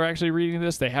cyclists are actually reading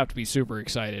this, they have to be super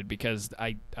excited, because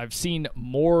I've seen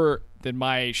more than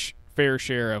my fair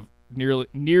share of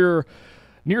near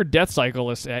death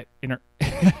cyclists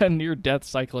near death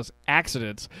cyclist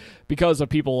accidents because of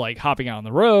people like hopping out on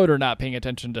the road or not paying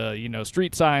attention to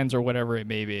street signs or whatever it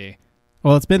may be.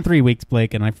 Well, it's been 3 weeks,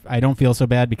 Blake, and I don't feel so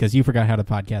bad because you forgot how to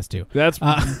podcast too. That's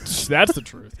the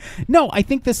truth. No, I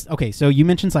think this... Okay, so you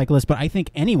mentioned cyclists, but I think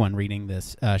anyone reading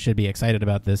this should be excited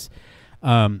about this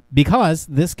because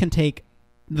this can take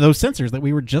those sensors that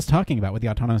we were just talking about with the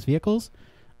autonomous vehicles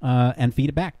and feed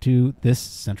it back to this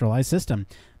centralized system.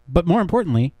 But more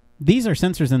importantly, these are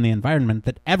sensors in the environment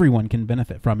that everyone can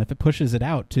benefit from. If it pushes it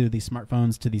out to these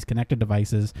smartphones, to these connected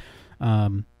devices...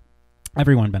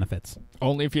 everyone benefits.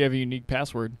 Only if you have a unique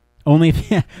password. Only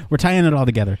if we're tying it all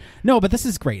together. No, but this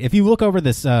is great. If you look over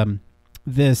this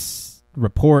this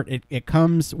report, it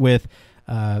comes with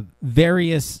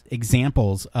various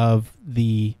examples of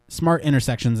the smart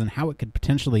intersections and how it could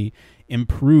potentially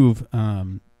improve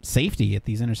safety at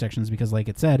these intersections. Because, like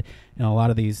it said, a lot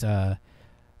of these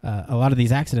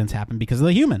accidents happen because of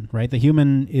the human. Right, the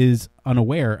human is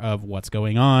unaware of what's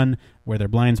going on, where their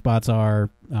blind spots are.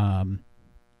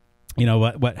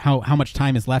 How much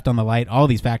time is left on the light. All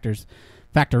these factors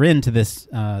factor into this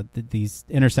these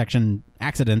intersection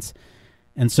accidents,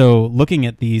 and so looking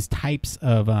at these types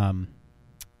of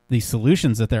these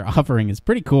solutions that they're offering is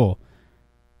pretty cool.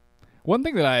 One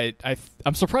thing that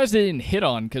I'm surprised they didn't hit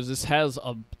on, because this has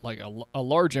a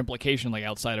large implication, like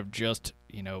outside of just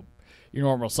your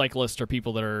normal cyclists or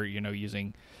people that are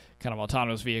using kind of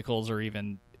autonomous vehicles or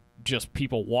even just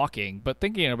people walking, but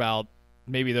thinking about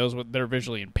maybe those that are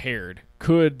visually impaired.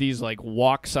 Could these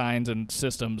walk signs and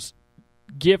systems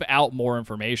give out more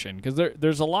information? Because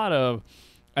there's a lot of,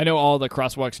 I know all the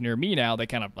crosswalks near me now, they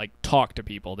kind of talk to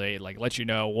people. They let you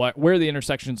know where the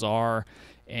intersections are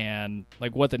and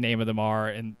what the name of them are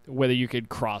and whether you could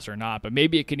cross or not. But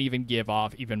maybe it can even give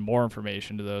off even more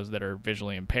information to those that are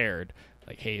visually impaired.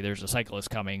 Like, hey, there's a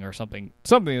cyclist coming or something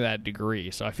to that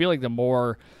degree. So I feel like the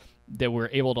more that we're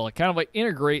able to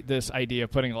integrate this idea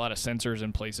of putting a lot of sensors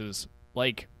in places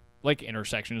like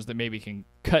intersections, that maybe can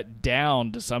cut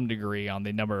down to some degree on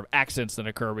the number of accidents that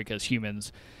occur because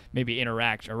humans maybe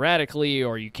interact erratically,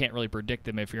 or you can't really predict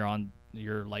them if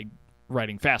you're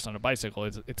riding fast on a bicycle.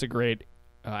 It's a great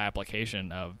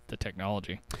application of the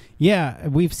technology. Yeah,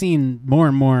 we've seen more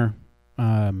and more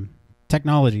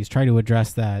technologies try to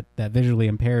address that visually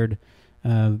impaired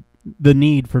the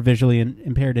need for visually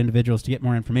impaired individuals to get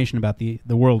more information about the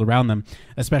world around them,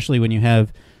 especially when you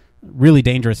have really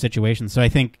dangerous situations. So I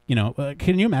think,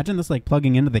 can you imagine this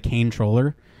plugging into the cane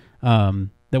troller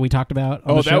that we talked about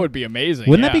on the show? That would be amazing.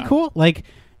 Wouldn't that be cool?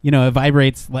 It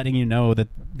vibrates letting you know that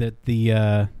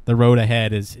the road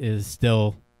ahead is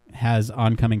still has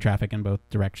oncoming traffic in both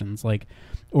directions.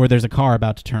 Or there's a car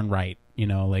about to turn right,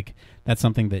 that's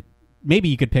something that maybe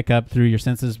you could pick up through your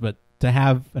senses, but to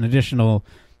have an additional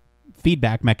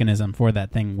feedback mechanism for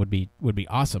that thing would be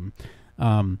awesome.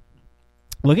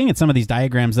 Looking at some of these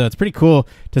diagrams, though, it's pretty cool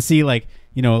to see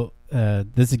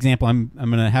this example. I'm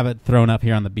going to have it thrown up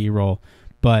here on the B-roll,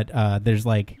 but there's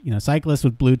cyclists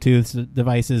with Bluetooth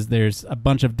devices. There's a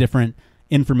bunch of different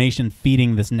information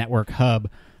feeding this network hub,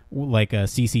 like a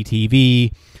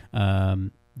CCTV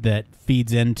that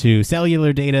feeds into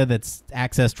cellular data that's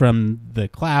accessed from the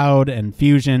cloud and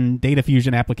data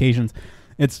fusion applications.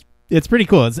 It's pretty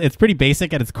cool. It's pretty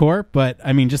basic at its core, but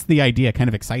I mean, just the idea kind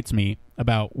of excites me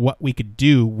about what we could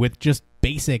do with just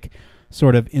basic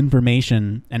sort of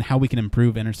information and how we can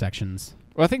improve intersections.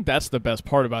 Well, I think that's the best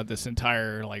part about this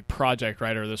entire project,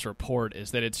 right, or this report,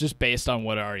 is that it's just based on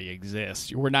what already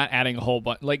exists. We're not adding a whole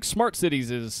bunch. Like, smart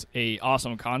cities is a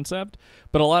awesome concept,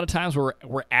 but a lot of times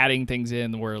we're adding things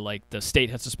in where the state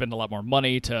has to spend a lot more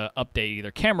money to update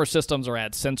either camera systems or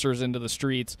add sensors into the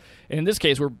streets. And in this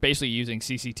case, we're basically using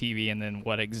CCTV and then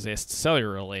what exists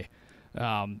cellularly,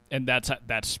 and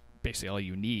that's basically all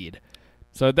you need.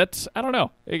 So that's, I don't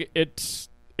know, it's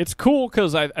cool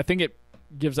because I think it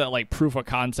gives that proof of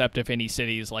concept if any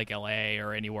cities like LA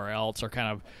or anywhere else are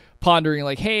kind of pondering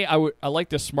hey, I like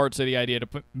this smart city idea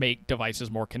to make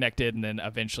devices more connected, and then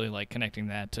eventually connecting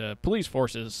that to police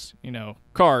forces,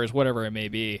 cars, whatever it may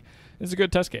be. It's a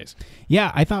good test case.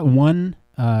 Yeah, I thought one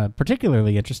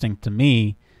particularly interesting to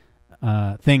me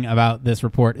thing about this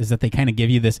report is that they kind of give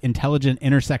you this intelligent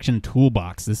intersection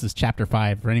toolbox. This is chapter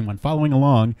 5 for anyone following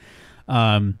along.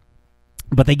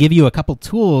 But they give you a couple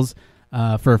tools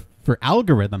for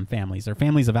algorithm families or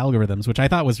families of algorithms, which I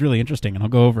thought was really interesting, and I'll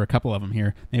go over a couple of them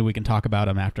here. Maybe we can talk about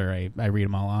them after I read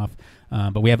them all off.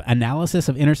 But we have analysis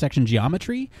of intersection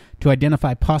geometry to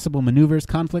identify possible maneuvers,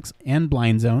 conflicts, and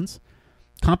blind zones.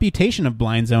 Computation of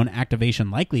blind zone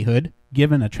activation likelihood,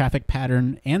 given a traffic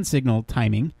pattern and signal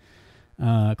timing.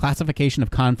 Classification of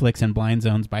conflicts and blind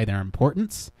zones by their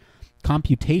importance.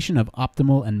 Computation of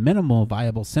optimal and minimal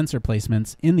viable sensor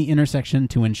placements in the intersection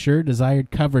to ensure desired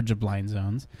coverage of blind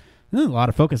zones. There's a lot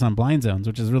of focus on blind zones,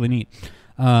 which is really neat.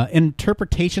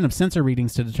 Interpretation of sensor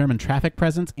readings to determine traffic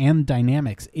presence and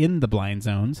dynamics in the blind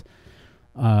zones.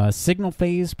 Signal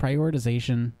phase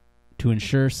prioritization to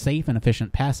ensure safe and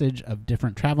efficient passage of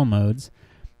different travel modes.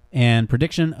 And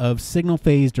prediction of signal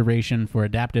phase duration for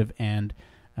adaptive and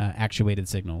actuated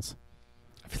signals.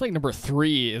 I feel like number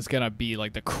 3 is going to be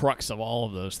the crux of all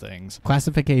of those things.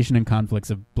 Classification and conflicts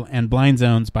of and blind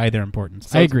zones by their importance.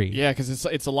 So I agree. Yeah, because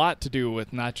it's a lot to do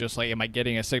with not just am I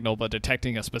getting a signal, but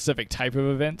detecting a specific type of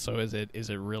event. So is it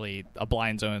really a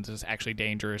blind zone? Is this actually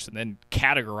dangerous? And then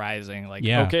categorizing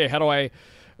okay, how do I...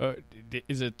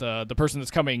 is it the person that's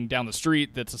coming down the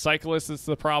street that's a cyclist that's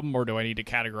the problem, or do I need to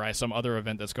categorize some other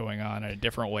event that's going on in a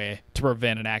different way to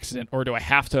prevent an accident, or do I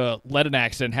have to let an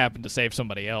accident happen to save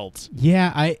somebody else?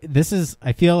 Yeah, I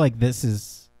feel like this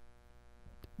is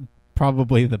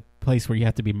probably the place where you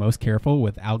have to be most careful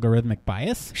with algorithmic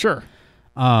bias. Sure.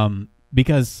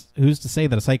 Because who's to say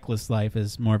that a cyclist's life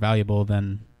is more valuable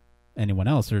than anyone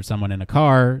else, or someone in a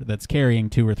car that's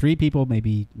carrying 2 or 3 people,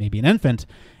 maybe an infant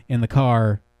in the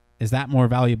car. Is that more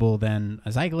valuable than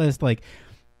a cyclist?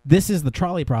 This is the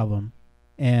trolley problem,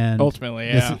 and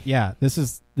ultimately, this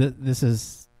is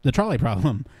the trolley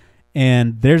problem,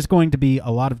 and there's going to be a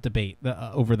lot of debate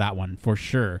over that one for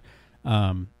sure.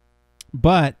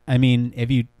 But I mean,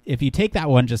 if you take that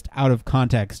one just out of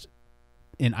context,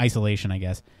 in isolation, I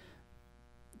guess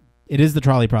it is the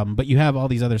trolley problem. But you have all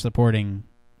these other supporting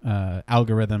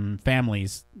algorithm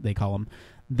families, they call them,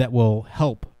 that will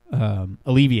help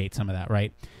alleviate some of that,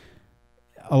 right?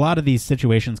 A lot of these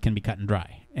situations can be cut and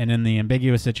dry. And in the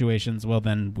ambiguous situations, well,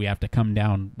 then we have to come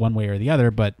down one way or the other.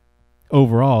 But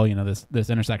overall, this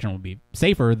intersection will be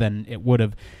safer than it would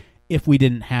have if we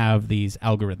didn't have these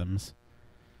algorithms.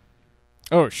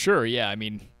 Oh, sure. Yeah. I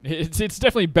mean, it's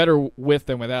definitely better with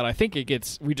than without. I think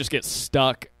we just get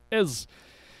stuck as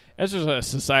just a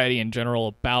society in general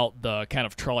about the kind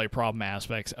of trolley problem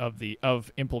aspects of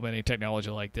implementing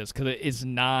technology like this, because it's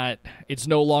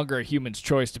no longer a human's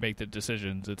choice to make the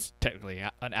decisions. It's technically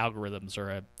an algorithms or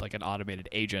an automated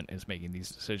agent is making these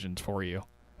decisions for you.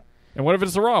 And what if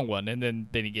it's the wrong one? And then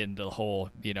you get into the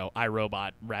whole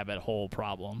iRobot rabbit hole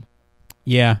problem.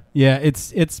 Yeah,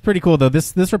 it's pretty cool though.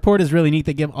 This report is really neat.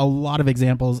 They give a lot of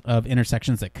examples of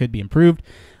intersections that could be improved,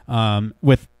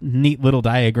 with neat little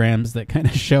diagrams that kind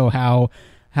of show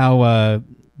how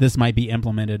this might be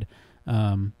implemented.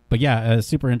 But yeah, a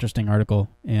super interesting article.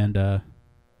 And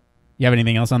you have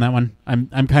anything else on that one?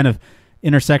 I'm kind of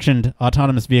intersectioned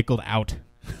autonomous vehicled out.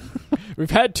 We've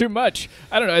had too much.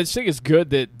 I don't know. I just think it's good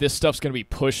that this stuff's going to be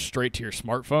pushed straight to your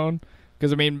smartphone.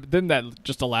 Because, I mean, then that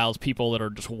just allows people that are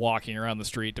just walking around the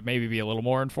street to maybe be a little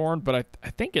more informed. But I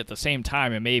think at the same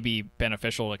time, it may be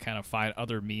beneficial to kind of find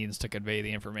other means to convey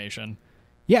the information.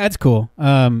 Yeah, it's cool.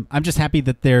 I'm just happy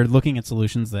that they're looking at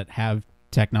solutions that have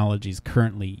technologies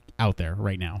currently out there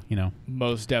right now,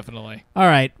 Most definitely. All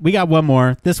right, we got one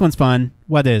more. This one's fun.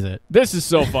 What is it? This is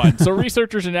so fun. So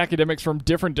researchers and academics from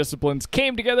different disciplines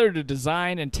came together to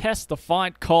design and test the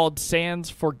font called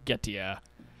Sans Forgetia.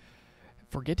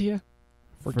 Forgetia?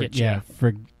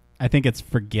 I think it's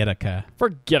Forgetica.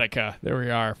 Forgetica. There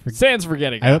we are. Sans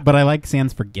Forgetica. But I like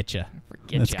Sans Forgetcha.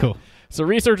 That's cool. So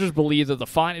researchers believe that the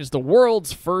font is the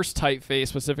world's first typeface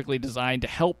specifically designed to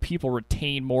help people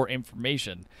retain more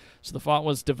information. So the font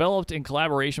was developed in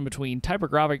collaboration between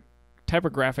typographic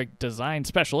design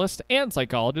specialists and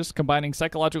psychologists, combining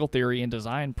psychological theory and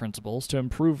design principles to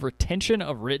improve retention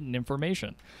of written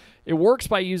information. It works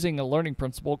by using a learning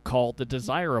principle called the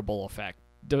desirable effect,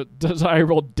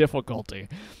 desirable difficulty,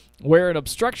 where an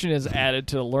obstruction is added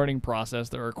to the learning process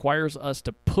that requires us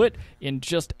to put in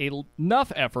just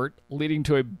enough effort, leading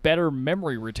to a better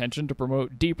memory retention to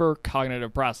promote deeper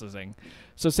cognitive processing.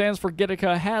 So Sans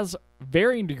Forgetica has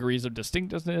varying degrees of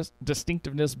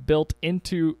distinctiveness built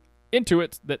into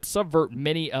it that subvert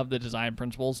many of the design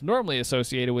principles normally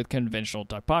associated with conventional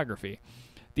typography.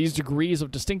 These degrees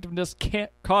of distinctiveness can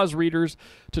cause readers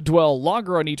to dwell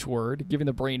longer on each word, giving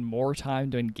the brain more time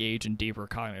to engage in deeper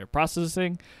cognitive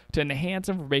processing to enhance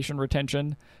information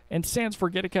retention. And Sans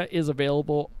Forgetica is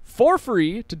available for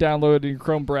free to download in your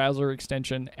Chrome browser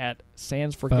extension at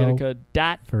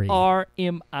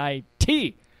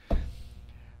sansforgetica.rmit.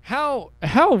 How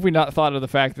have we not thought of the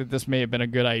fact that this may have been a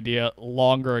good idea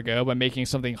longer ago by making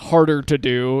something harder to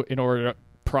do in order to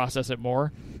process it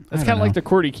more? That's kind of like the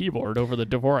QWERTY keyboard over the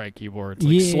Dvorak keyboard. It's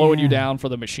like slowing you down for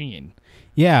the machine.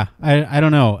 Yeah, I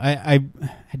don't know.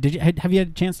 Have you had a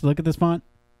chance to look at this font?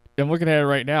 I'm looking at it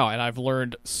right now, and I've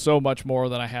learned so much more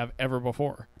than I have ever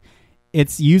before.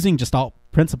 It's using Gestalt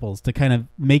principles to kind of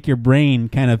make your brain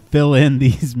kind of fill in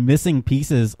these missing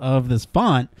pieces of this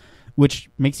font, which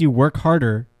makes you work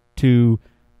harder to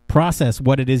process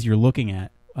what it is you're looking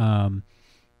at,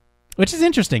 which is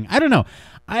interesting. I don't know.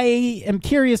 I am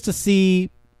curious to see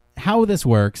how this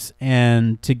works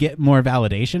and to get more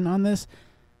validation on this,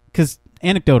 because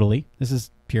anecdotally, this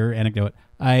is pure anecdote,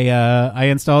 I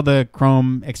installed the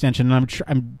Chrome extension, and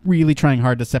I'm really trying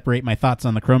hard to separate my thoughts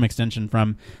on the Chrome extension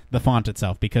from the font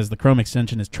itself, because the Chrome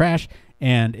extension is trash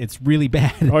and it's really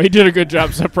bad. Oh, you did a good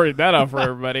job separating that out for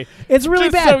everybody. It's really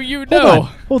just bad. So you know.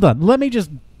 Hold on. Let me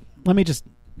just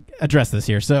address this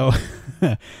here. So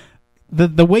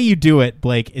the way you do it,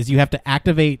 Blake, is you have to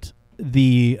activate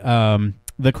the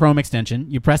Chrome extension.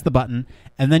 You press the button,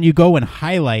 and then you go and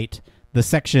highlight the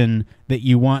section that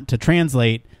you want to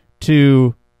translate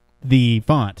to the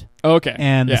font. Okay.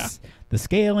 And the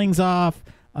scaling's off,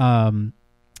 and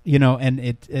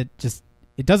it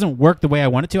doesn't work the way I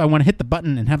want it to. I want to hit the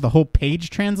button and have the whole page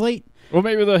translate. Well,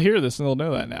 maybe they'll hear this and they'll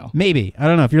know that now. Maybe. I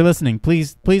don't know. If you're listening,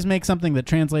 please make something that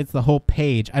translates the whole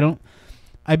page.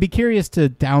 I'd be curious to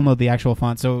download the actual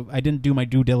font, so I didn't do my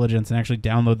due diligence and actually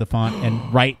download the font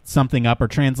and write something up or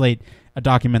translate a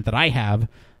document that I have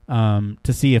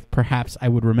to see if perhaps I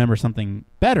would remember something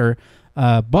better.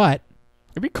 But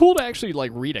it'd be cool to actually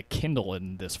read a Kindle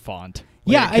in this font.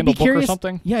 I'd be curious. Or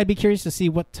something. Yeah, I'd be curious to see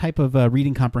what type of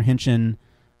reading comprehension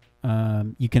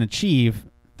you can achieve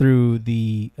through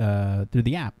the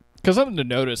app. Because something to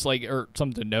notice, or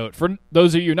something to note, for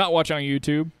those of you not watching on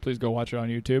YouTube, please go watch it on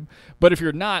YouTube. But if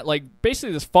you're not,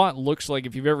 basically this font looks like,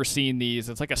 if you've ever seen these,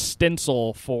 it's like a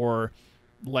stencil for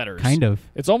letters. Kind of.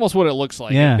 It's almost what it looks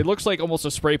like. Yeah. It looks like almost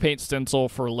a spray paint stencil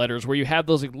for letters, where you have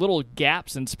those little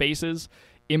gaps and spaces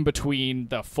in between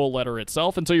the full letter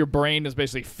itself, and so your brain is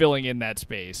basically filling in that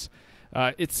space.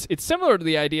 It's similar to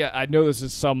the idea. I know this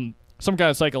is some kind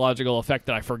of psychological effect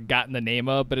that I've forgotten the name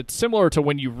of, but it's similar to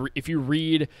when if you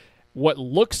read what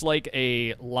looks like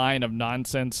a line of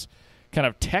nonsense kind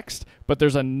of text, but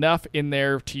there's enough in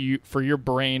there for your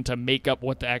brain to make up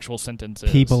what the actual sentence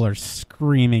is. People are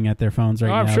screaming at their phones right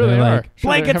now. I'm sure they are.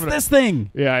 Blake, it's this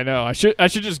thing. Yeah, I know. I should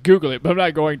just Google it, but I'm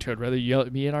not going to. I'd rather yell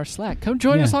at me in our Slack. Come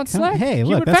join us on Slack. Hey,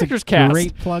 look, that's a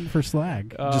great plug for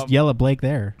Slack. Just yell at Blake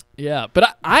there. Yeah,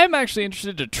 but I'm actually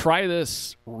interested to try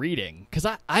this reading, because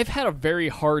I've had a very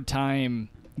hard time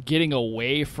getting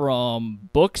away from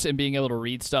books and being able to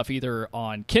read stuff either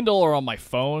on Kindle or on my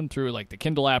phone through the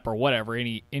Kindle app or whatever,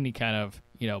 any kind of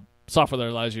software that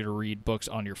allows you to read books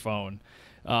on your phone,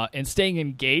 and staying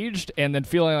engaged and then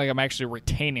feeling like I'm actually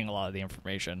retaining a lot of the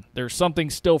information. There's something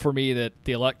still for me that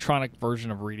the electronic version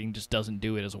of reading just doesn't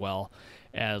do it as well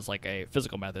as a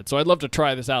physical method. So I'd love to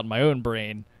try this out in my own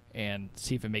brain and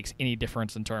see if it makes any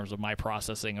difference in terms of my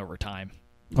processing over time.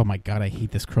 Oh my God, I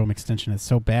hate this Chrome extension. It's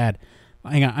so bad.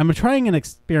 Hang on, I'm trying an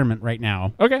experiment right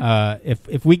now. Okay.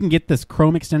 If we can get this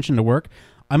Chrome extension to work,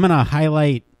 I'm gonna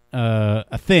highlight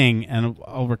a thing and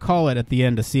I'll recall it at the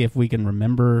end to see if we can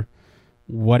remember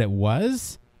what it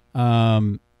was.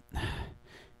 But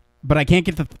I can't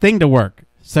get the thing to work.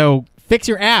 So fix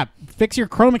your app. Fix your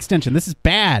Chrome extension. This is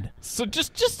bad. So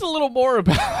just a little more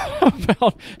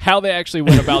about how they actually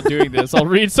went about doing this. I'll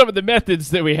read some of the methods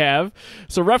that we have.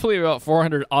 So roughly about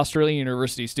 400 Australian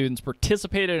university students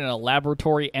participated in a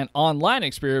laboratory and online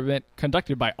experiment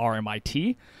conducted by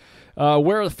RMIT,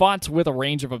 where the fonts with a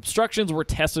range of obstructions were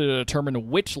tested to determine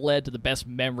which led to the best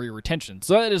memory retention.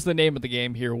 So that is the name of the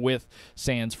game here with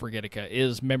Sans Forgetica,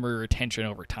 is memory retention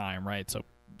over time, right? So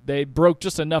they broke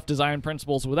just enough design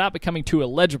principles without becoming too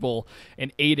illegible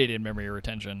and aided in memory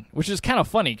retention, which is kind of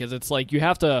funny because it's like you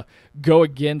have to go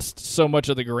against so much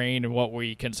of the grain in what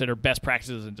we consider best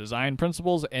practices and design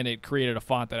principles, and it created a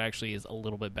font that actually is a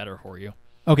little bit better for you.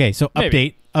 Okay, so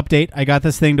Maybe. update. I got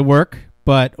this thing to work,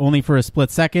 but only for a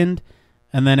split second,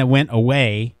 and then it went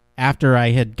away after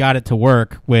I had got it to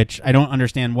work, which I don't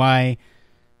understand why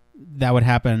that would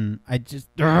happen. It just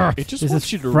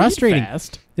wants you to frustrating. read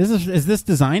fast. Is this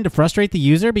designed to frustrate the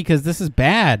user? Because this is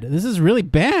bad. This is really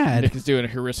bad. Nick is doing a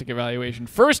heuristic evaluation.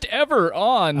 First ever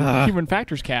on Human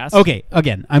Factors Cast. Okay,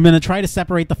 again, I'm going to try to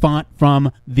separate the font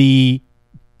from the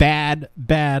bad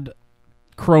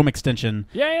Chrome extension.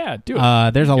 Yeah, do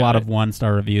it. There's a lot of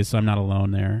 1-star reviews, so I'm not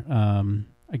alone there.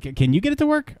 Can you get it to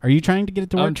work? Are you trying to get it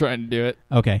to work? I'm trying to do it.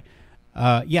 Okay.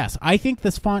 Yes, I think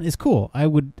this font is cool. I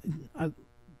would...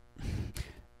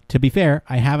 to be fair,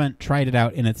 I haven't tried it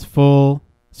out in its full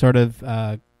sort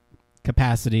of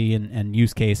capacity and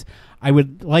use case. I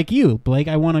would, like you, Blake,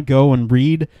 I want to go and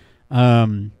read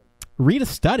a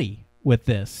study with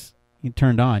this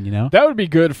turned on, you know? That would be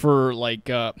good for, like,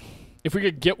 if we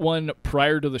could get one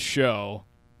prior to the show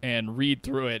and read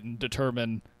through it and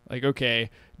determine, like, okay,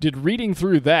 did reading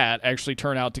through that actually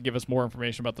turn out to give us more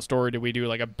information about the story? Did we do,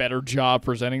 like, a better job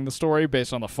presenting the story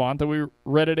based on the font that we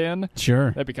read it in? Sure.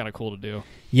 That'd be kind of cool to do.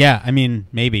 Yeah, I mean,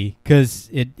 maybe,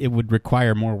 because it would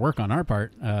require more work on our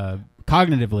part,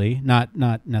 cognitively,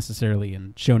 not necessarily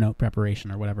in show note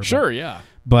preparation or whatever. Sure, yeah.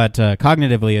 But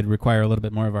cognitively, it'd require a little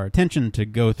bit more of our attention to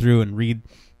go through and read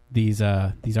these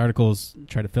articles,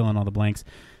 try to fill in all the blanks.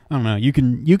 I don't know. You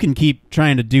can keep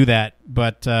trying to do that,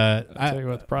 but I'll tell you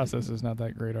what, the process is not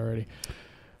that great already.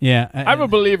 Yeah, I'm a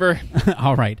believer.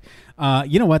 All right.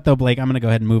 You know what, though, Blake? I'm going to go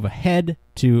ahead and move ahead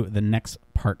to the next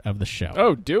part of the show.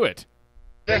 Oh, do it.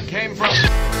 It came from.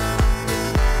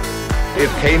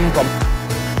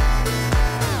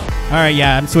 All right,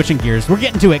 yeah, I'm switching gears. We're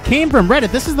getting to it. Came from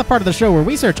Reddit. This is the part of the show where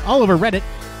we search all over Reddit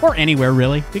or anywhere,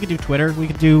 really. We could do Twitter. We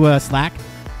could do Slack.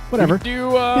 Whatever. We could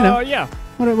do, yeah.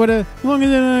 As long as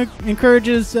it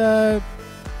encourages,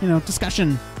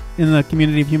 discussion in the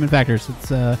community of human factors.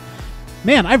 It's,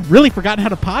 man, I've really forgotten how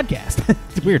to podcast.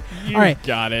 It's weird. You All right.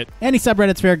 got it. Any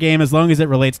subreddit's fair game as long as it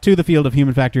relates to the field of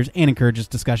human factors and encourages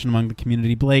discussion among the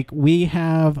community. Blake, we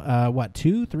have,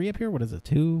 2, 3 up here? What is it?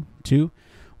 2?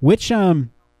 Which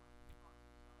one?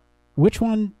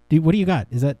 What do you got?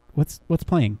 Is that what's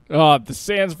playing? Oh, the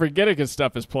Sans Forgetica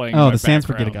stuff is playing. Oh, in my the Sans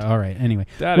background. Forgetica. All right. Anyway,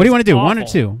 That what do you is want to do? awful. 1 or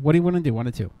 2? What do you want to do? 1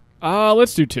 or 2?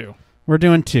 Let's do 2. We're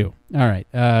doing 2. All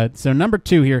right. So number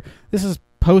 2 here. This is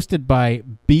posted by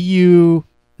BU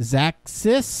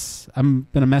Zaxis. I'm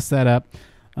gonna mess that up.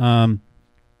 And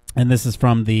this is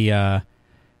from the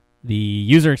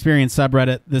user experience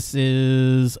subreddit. This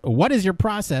is, what is your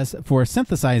process for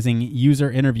synthesizing user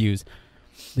interviews?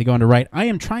 They go on to write, I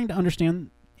am trying to understand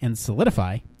and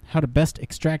solidify how to best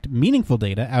extract meaningful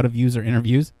data out of user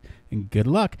interviews. And good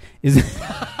luck. Is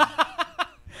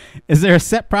there a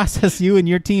set process you and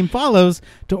your team follows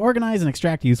to organize and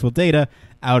extract useful data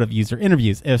out of user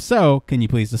interviews? If so, can you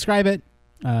please describe it?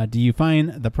 Do you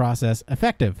find the process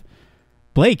effective?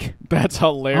 Blake, That's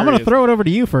hilarious. I'm going to throw it over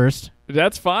to you first.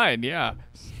 That's fine, yeah.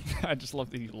 I just love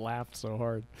that you laughed so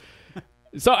hard.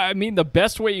 So, I mean, the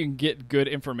best way you can get good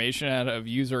information out of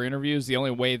user interviews, the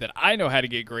only way that I know how to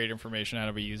get great information out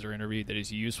of a user interview that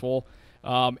is useful,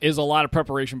 is a lot of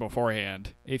preparation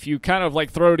beforehand. If you kind of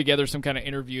like throw together some kind of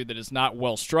interview that is not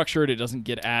well structured, it doesn't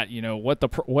get at,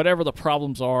 whatever the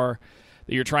problems are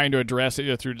that you're trying to address,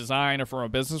 either through design or from a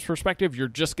business perspective, you're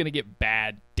just going to get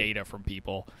bad data from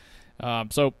people.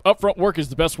 So upfront work is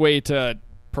the best way to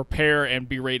prepare and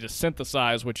be ready to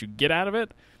synthesize what you get out of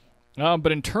it.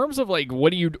 But in terms of like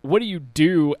what do you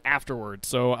do afterwards?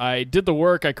 So I did the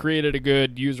work. I created a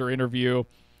good user interview.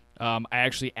 I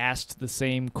actually asked the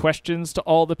same questions to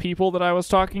all the people that I was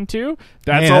talking to.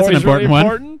 That's always an important really one.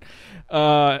 important.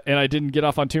 And I didn't get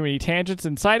off on too many tangents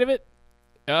inside of it.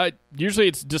 Usually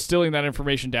it's distilling that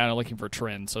information down and looking for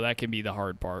trends, so that can be the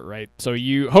hard part, right? So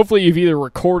hopefully you've either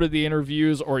recorded the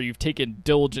interviews or you've taken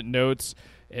diligent notes,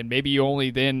 and maybe you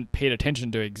only then paid attention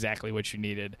to exactly what you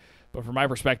needed. But from my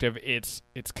perspective, it's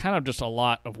kind of just a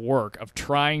lot of work of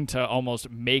trying to almost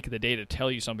make the data tell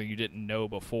you something you didn't know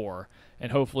before.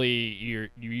 And hopefully you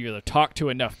either talk to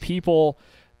enough people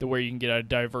where you can get a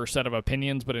diverse set of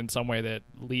opinions, but in some way that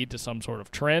lead to some sort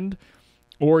of trend,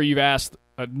 or you've asked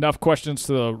enough questions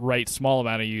to the right small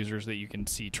amount of users that you can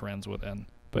see trends within.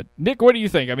 But Nick, what do you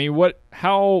think? I mean,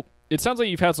 how it sounds like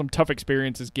you've had some tough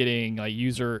experiences getting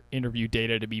user interview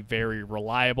data to be very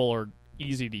reliable or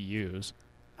easy to use.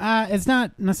 It's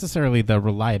not necessarily the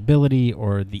reliability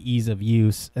or the ease of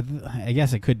use. I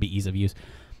guess it could be ease of use.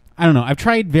 I don't know. I've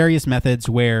tried various methods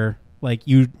where like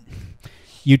you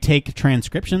take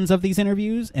transcriptions of these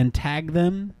interviews and tag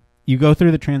them. You go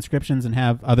through the transcriptions and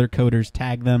have other coders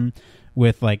tag them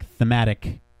with like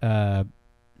thematic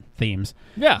themes.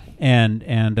 Yeah. And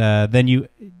then you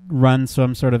run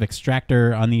some sort of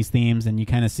extractor on these themes, and you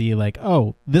kind of see like,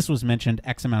 oh, this was mentioned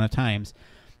X amount of times.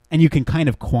 And you can kind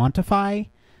of quantify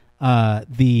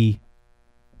the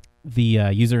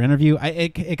user interview.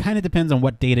 It kind of depends on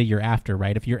what data you're after,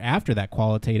 right? If you're after that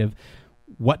qualitative,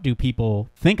 what do people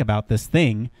think about this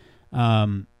thing?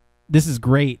 This is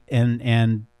great,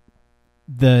 and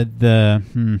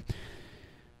the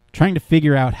trying to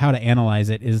figure out how to analyze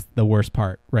it is the worst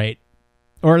part, right?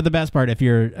 Or the best part if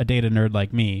you're a data nerd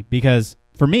like me, because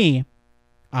for me,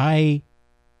 I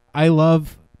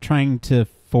love trying to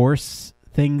force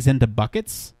things into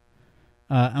buckets.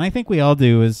 And I think we all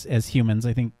do as humans.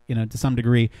 I think, to some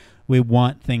degree, we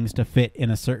want things to fit in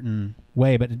a certain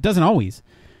way, but it doesn't always.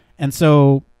 And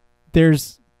so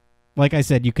there's, like I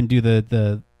said, you can do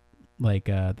the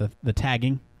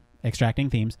tagging, extracting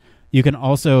themes. You can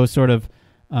also sort of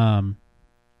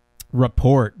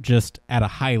report just at a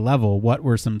high level what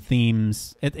were some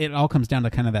themes. It all comes down to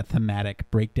kind of that thematic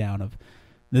breakdown of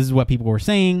this is what people were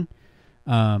saying.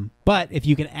 But if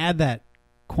you can add that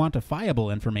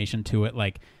quantifiable information to it,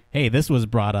 like, hey, this was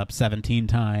brought up 17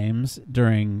 times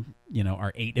during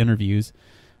our 8 interviews,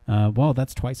 well,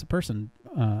 that's twice a person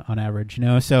on average,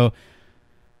 so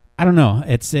I don't know,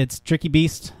 it's tricky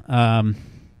beast. What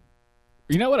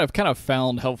I've kind of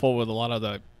found helpful with a lot of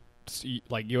the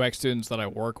UX students that I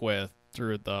work with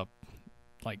through the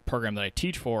program that I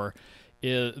teach for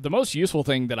is the most useful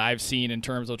thing that I've seen in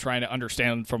terms of trying to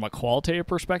understand from a qualitative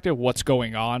perspective what's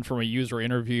going on from a user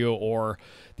interview or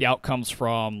the outcomes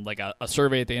from a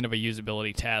survey at the end of a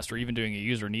usability test or even doing a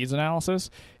user needs analysis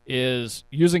is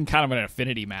using kind of an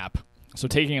affinity map. So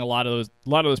taking a lot of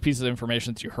those pieces of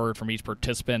information that you heard from each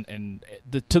participant and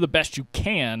to the best you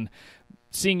can,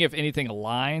 seeing if anything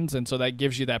aligns, and so that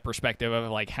gives you that perspective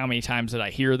of how many times did I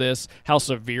hear this, how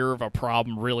severe of a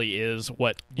problem really is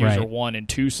what user 1 and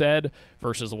 2 said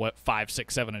versus what 5,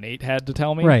 6, 7, and 8 had to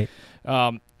tell me. Right.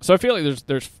 So I feel like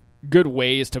there's good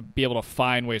ways to be able to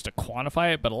find ways to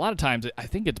quantify it, but a lot of times I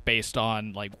think it's based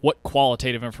on what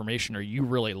qualitative information are you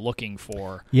really looking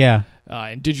for? Yeah.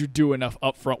 And did you do enough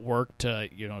upfront work to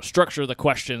structure the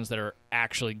questions that are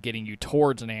actually getting you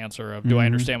towards an answer of do I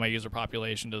understand my user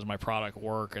population, does my product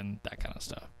work, and that kind of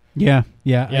stuff. Yeah.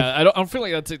 I don't feel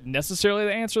like that's necessarily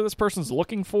the answer this person's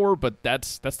looking for, but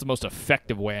that's the most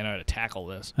effective way I know to tackle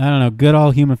this. I don't know. Good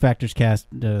old Human Factors Cast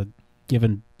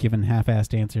given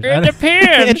half-assed answers. It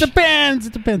depends.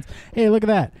 It depends. Hey, look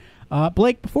at that.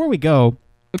 Blake, before we go,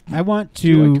 I want to... Do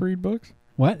you like to read books?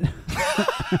 What?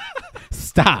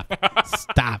 Stop.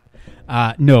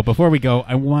 No, before we go,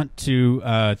 I want to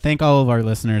thank all of our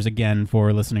listeners again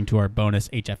for listening to our bonus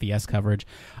HFES coverage.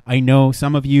 I know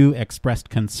some of you expressed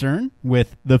concern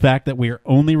with the fact that we are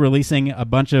only releasing a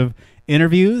bunch of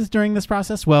interviews during this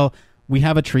process. Well, we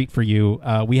have a treat for you.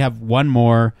 We have one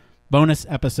more bonus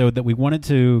episode that we wanted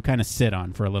to kind of sit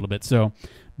on for a little bit. So,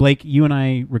 Blake, you and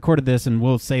I recorded this, and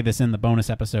we'll say this in the bonus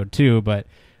episode too, but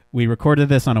we recorded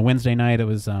this on a Wednesday night. It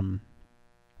was,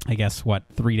 I guess,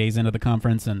 3 days into the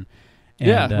conference, and we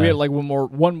had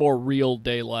one more real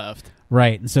day left.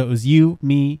 Right, and so it was you,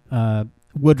 me,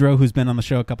 Woodrow, who's been on the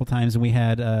show a couple times, and we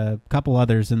had a couple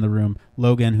others in the room,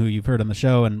 Logan, who you've heard on the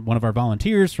show, and one of our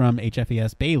volunteers from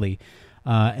HFES, Bailey,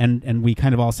 and we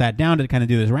kind of all sat down to kind of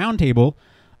do this roundtable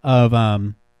of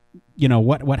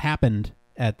what happened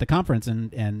at the conference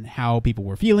and how people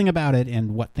were feeling about it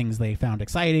and what things they found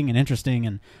exciting and interesting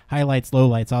and highlights,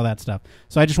 lowlights, all that stuff.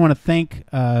 So I just want to thank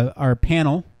our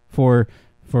panel for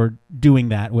doing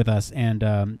that with us,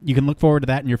 and you can look forward to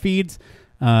that in your feeds.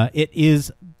 It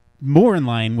is more in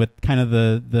line with kind of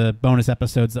the bonus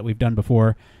episodes that we've done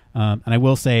before, and I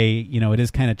will say, it is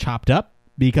kind of chopped up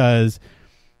because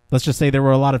let's just say there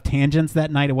were a lot of tangents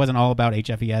that night. It wasn't all about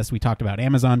HFES. We talked about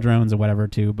Amazon drones and whatever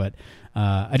too, but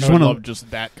I just want to love just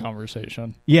that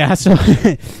conversation. Yeah, so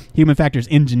human factors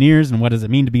engineers and what does it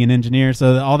mean to be an engineer?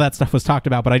 So all that stuff was talked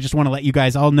about, but I just want to let you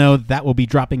guys all know that will be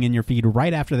dropping in your feed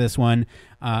right after this one.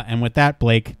 And with that,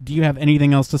 Blake, do you have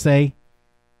anything else to say?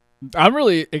 I'm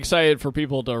really excited for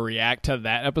people to react to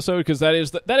that episode because that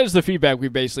is the feedback we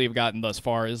basically have gotten thus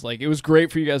far. Is like, it was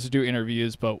great for you guys to do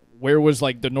interviews, but where was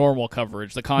like the normal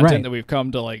coverage, the content that we've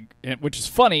come to like, which is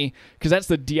funny because that's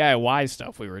the DIY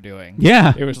stuff we were doing.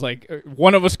 Yeah, it was like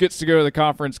one of us gets to go to the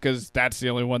conference because that's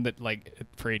the only one that like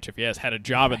for HFES had a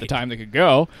job at the time that could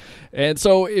go, and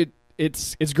so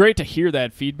it's great to hear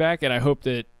that feedback, and I hope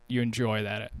that you enjoy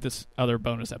this other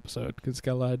bonus episode because it's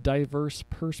got a lot of diverse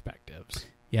perspectives.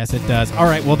 Yes, it does. All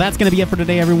right, well, that's going to be it for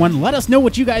today, everyone. Let us know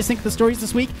what you guys think of the stories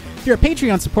this week. If you're a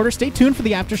Patreon supporter, stay tuned for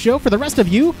the after show. For the rest of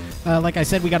you, like I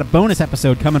said, we got a bonus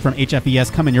episode coming from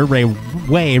HFES coming your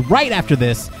way right after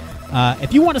this.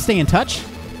 If you want to stay in touch,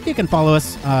 you can follow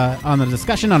us on the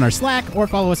discussion on our Slack or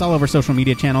follow us all over social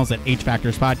media channels at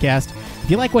HFactors Podcast. If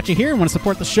you like what you hear and want to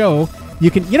support the show, you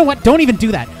can, you know what? Don't even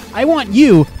do that. I want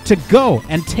you to go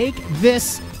and take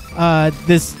this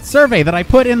survey that I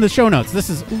put in the show notes. This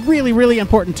is really, really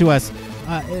important to us.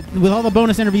 With all the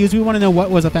bonus interviews, we want to know what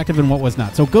was effective and what was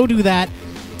not. So go do that.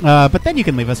 But then you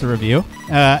can leave us a review.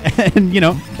 And, you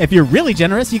know, if you're really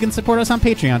generous, you can support us on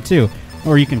Patreon, too.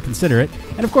 Or you can consider it.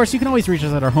 And, of course, you can always reach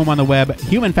us at our home on the web,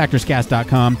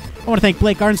 humanfactorscast.com. I want to thank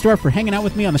Blake Arnsdorff for hanging out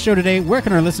with me on the show today. Where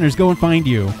can our listeners go and find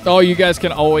you? Oh, you guys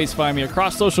can always find me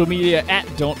across social media at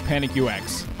Don't Panic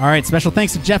UX. All right, special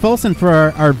thanks to Jeff Olson for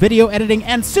our video editing,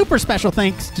 and super special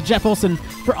thanks to Jeff Olson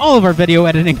for all of our video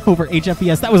editing over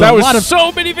HFES. That was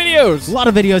so many videos. A lot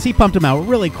of videos. He pumped them out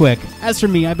really quick. As for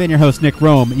me, I've been your host, Nick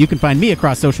Roome. You can find me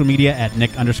across social media at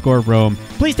Nick_Roome.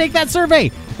 Please take that survey.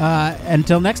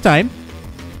 Until next time.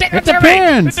 It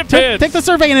depends. Take the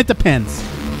survey and it depends.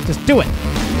 Just do it.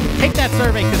 Take that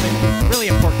survey because it's really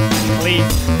important. Please.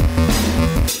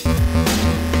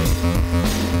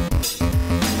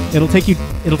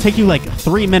 It'll take you like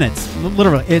 3 minutes.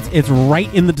 Literally, it's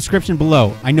right in the description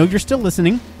below. I know you're still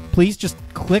listening. Please just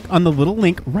click on the little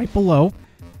link right below,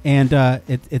 and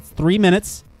it's 3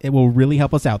 minutes. It will really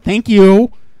help us out. Thank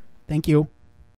you. Thank you.